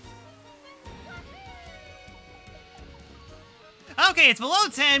 Okay, it's below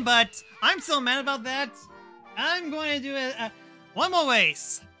 10, but I'm still mad about that. I'm going to do one more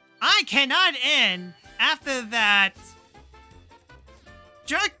race. I cannot end after that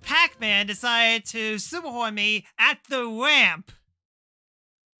jerk Pac-Man decided to super horn me at the ramp.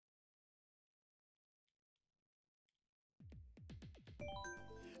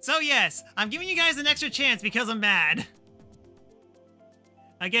 So yes, I'm giving you guys an extra chance because I'm mad.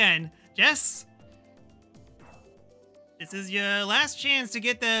 Again, Jess, this is your last chance to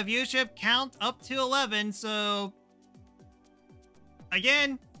get the viewership count up to 11, so...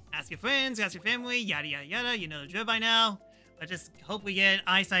 Again, ask your friends, ask your family, yada yada yada, you know the drill by now. But just hope we get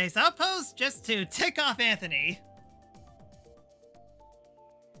Ice Ice Outpost just to tick off Anthony.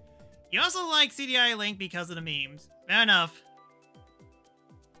 You also like CDI Link because of the memes. Fair enough.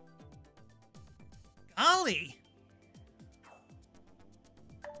 Golly!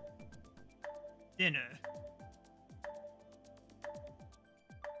 Dinner.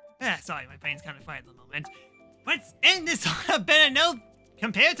 Sorry, my brain's kind of fried at the moment. Let's end this on a better note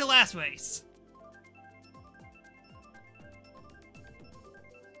compared to last race.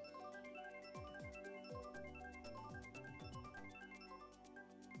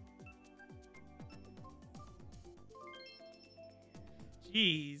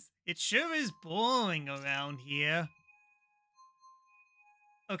 Jeez, it sure is boring around here.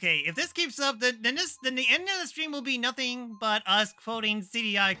 Okay, if this keeps up, then the end of the stream will be nothing but us quoting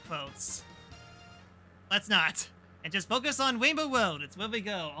CDI quotes. Let's not. And just focus on Rainbow Road. It's where we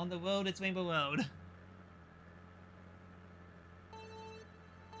go. On the road, it's Rainbow Road.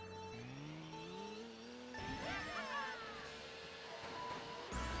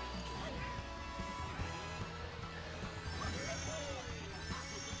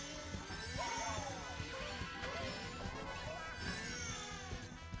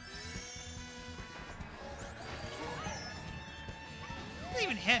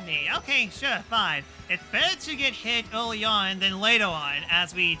 Even hit me. Okay, sure, fine. It's better to get hit early on than later on,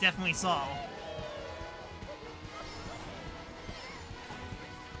 as we definitely saw.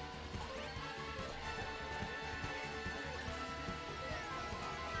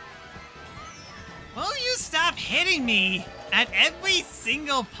 Will you stop hitting me at every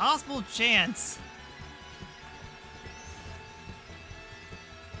single possible chance?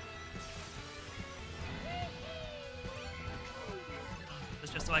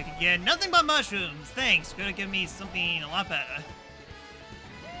 Just so I could get nothing but mushrooms. Thanks. Could have given me something a lot better.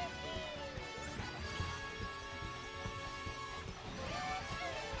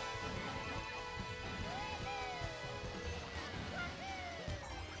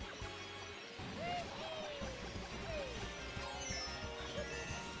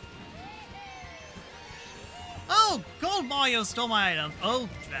 Oh, Gold Mario stole my item. Oh,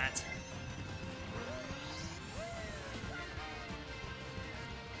 drat.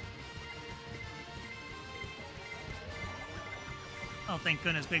 Oh, thank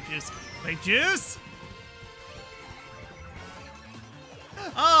goodness, grape juice. Grape juice?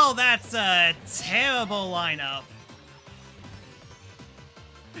 Oh, that's a terrible lineup.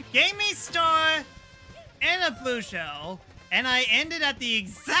 Gave me star and a blue shell, and I ended at the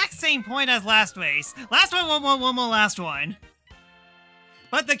exact same point as last race. Last one, one more last one.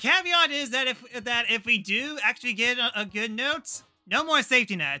 But the caveat is that if we do actually get a good note, no more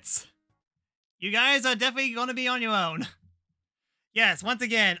safety nets. You guys are definitely going to be on your own. Yes, once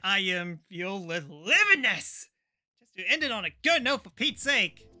again, I am fueled with livingness. Just to end it on a good note, for Pete's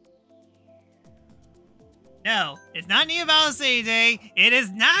sake. No, it's not Neo Battle City Day. It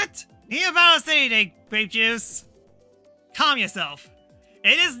is not Neo Battle City Day, Grape Juice. Calm yourself.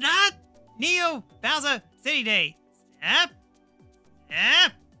 It is not Neo Bowser City Day. Step.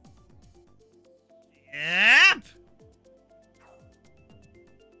 Step. Step.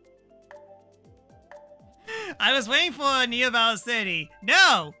 I was waiting for Neo Bowser City.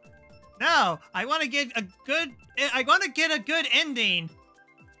 No. No. I want to get a good ending.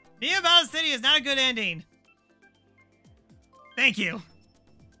 Neo Bowser City is not a good ending. Thank you.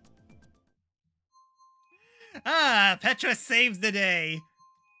 Ah, Petra saves the day.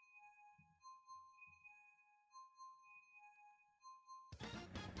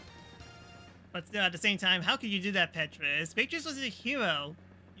 But still, at the same time, how could you do that, Petrus? Petrus was a hero.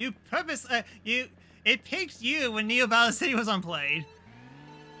 It picked you when Neo Battle City was unplayed.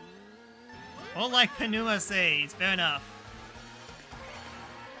 Well, like Penuma says, fair enough.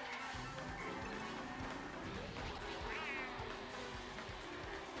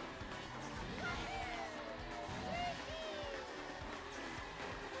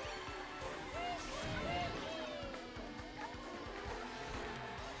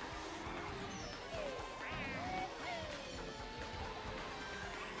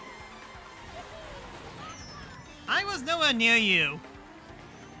 I was nowhere near you.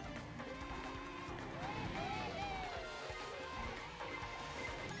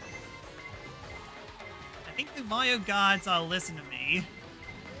 I think the Mario gods are listening to me.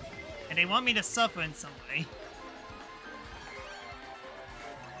 And they want me to suffer in some way.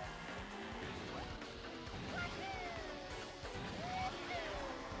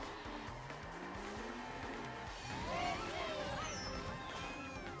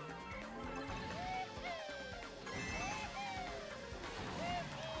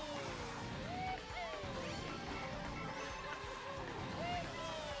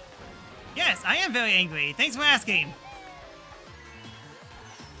 Yes, I am very angry. Thanks for asking.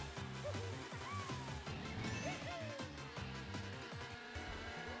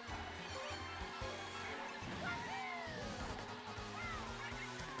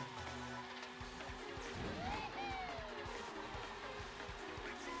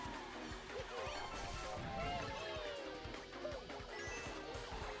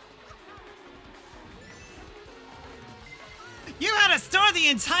 You had a store the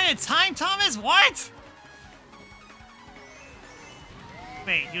entire time, Thomas? What?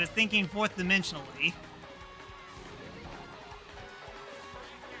 Wait, you was thinking fourth dimensionally.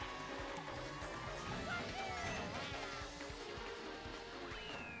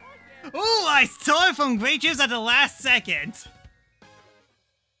 Ooh, I stole it from Great Juice at the last second.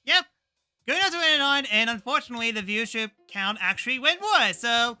 Yep. Good enough to end it on, and unfortunately the viewership count actually went worse,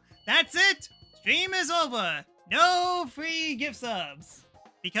 so that's it. Stream is over. No free gift subs.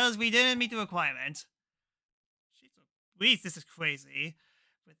 Because we didn't meet the requirement. Jeez, this is crazy.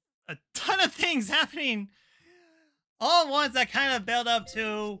 With a ton of things happening. All ones that kind of build up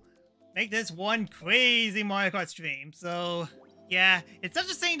to make this one crazy Mario Kart stream. So, yeah, it's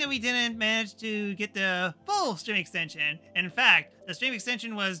such a shame that we didn't manage to get the full stream extension. And in fact, the stream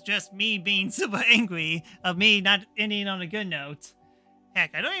extension was just me being super angry of me not ending on a good note.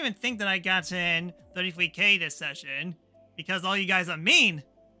 Heck, I don't even think that I got in 33k this session, because all you guys are mean.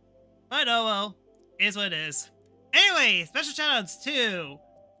 But oh well, is what it is. Anyway, special shoutouts to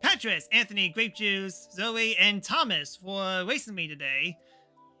Petrus, Anthony, Grape Juice, Zoe, and Thomas for racing me today.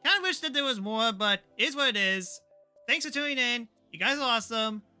 Kind of wish that there was more, but is what it is. Thanks for tuning in. You guys are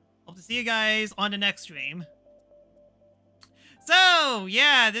awesome. Hope to see you guys on the next stream. So,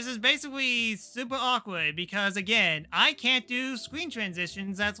 yeah, this is basically super awkward because, again, I can't do screen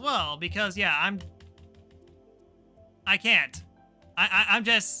transitions as well because, yeah, I can't. I'm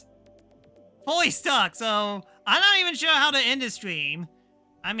just fully stuck, so I'm not even sure how to end the stream.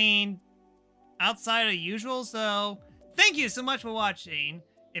 I mean, outside of the usual, so thank you so much for watching.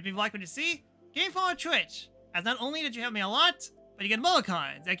 If you've liked what you see, get me follow on Twitch, as not only did you help me a lot, but you get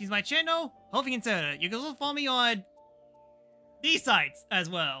emoticons that use my channel. Hope you consider it. You can also follow me on these sites as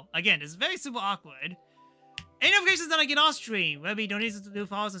well. Again, this is very super awkward. Any notifications that I get off stream, whether it be donations to new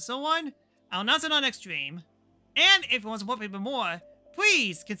followers and so on, I'll announce it on next stream. And if you want to support me even more,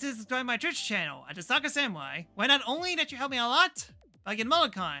 please consider subscribing to my Twitch channel at The-Sakura-Samurai, where not only that you help me a lot, but I get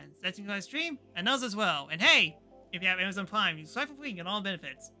emoticons that's in my stream and those as well. And hey, if you have Amazon Prime, you swipe for free and get all the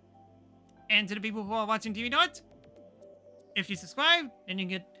benefits. And to the people who are watching TV Dot, if you subscribe, then you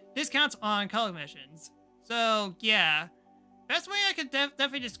can get discounts on color missions. So, yeah. Best way I could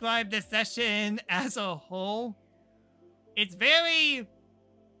definitely describe this session as a whole, it's very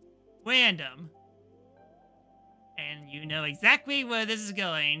random. And you know exactly where this is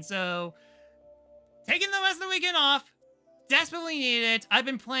going. So, taking the rest of the weekend off, desperately need it. I've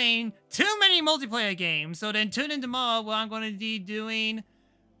been playing too many multiplayer games. So then tune in tomorrow where I'm going to be doing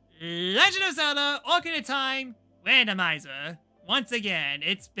Legend of Zelda Ocarina of Time Randomizer. Once again,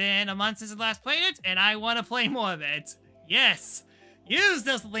 it's been a month since I last played it, and I want to play more of it. Yes! Use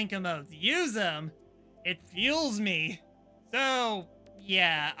those link emotes. Use them. It fuels me. So,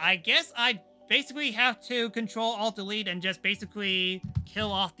 yeah, I guess I basically have to Control-Alt-Delete and just basically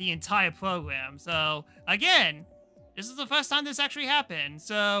kill off the entire program. So, again, this is the first time this actually happened.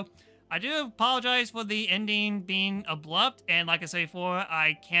 So, I do apologize for the ending being abrupt, and like I said before,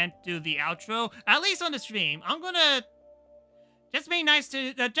 I can't do the outro, at least on the stream. I'm gonna just be nice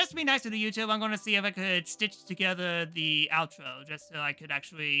to the YouTube. I'm gonna see if I could stitch together the outro just so I could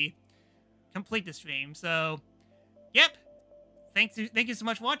actually complete the stream. So, yep. Thank you so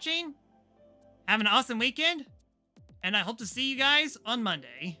much for watching. Have an awesome weekend, and I hope to see you guys on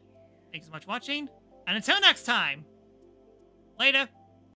Monday. Thanks so much for watching, and until next time, later.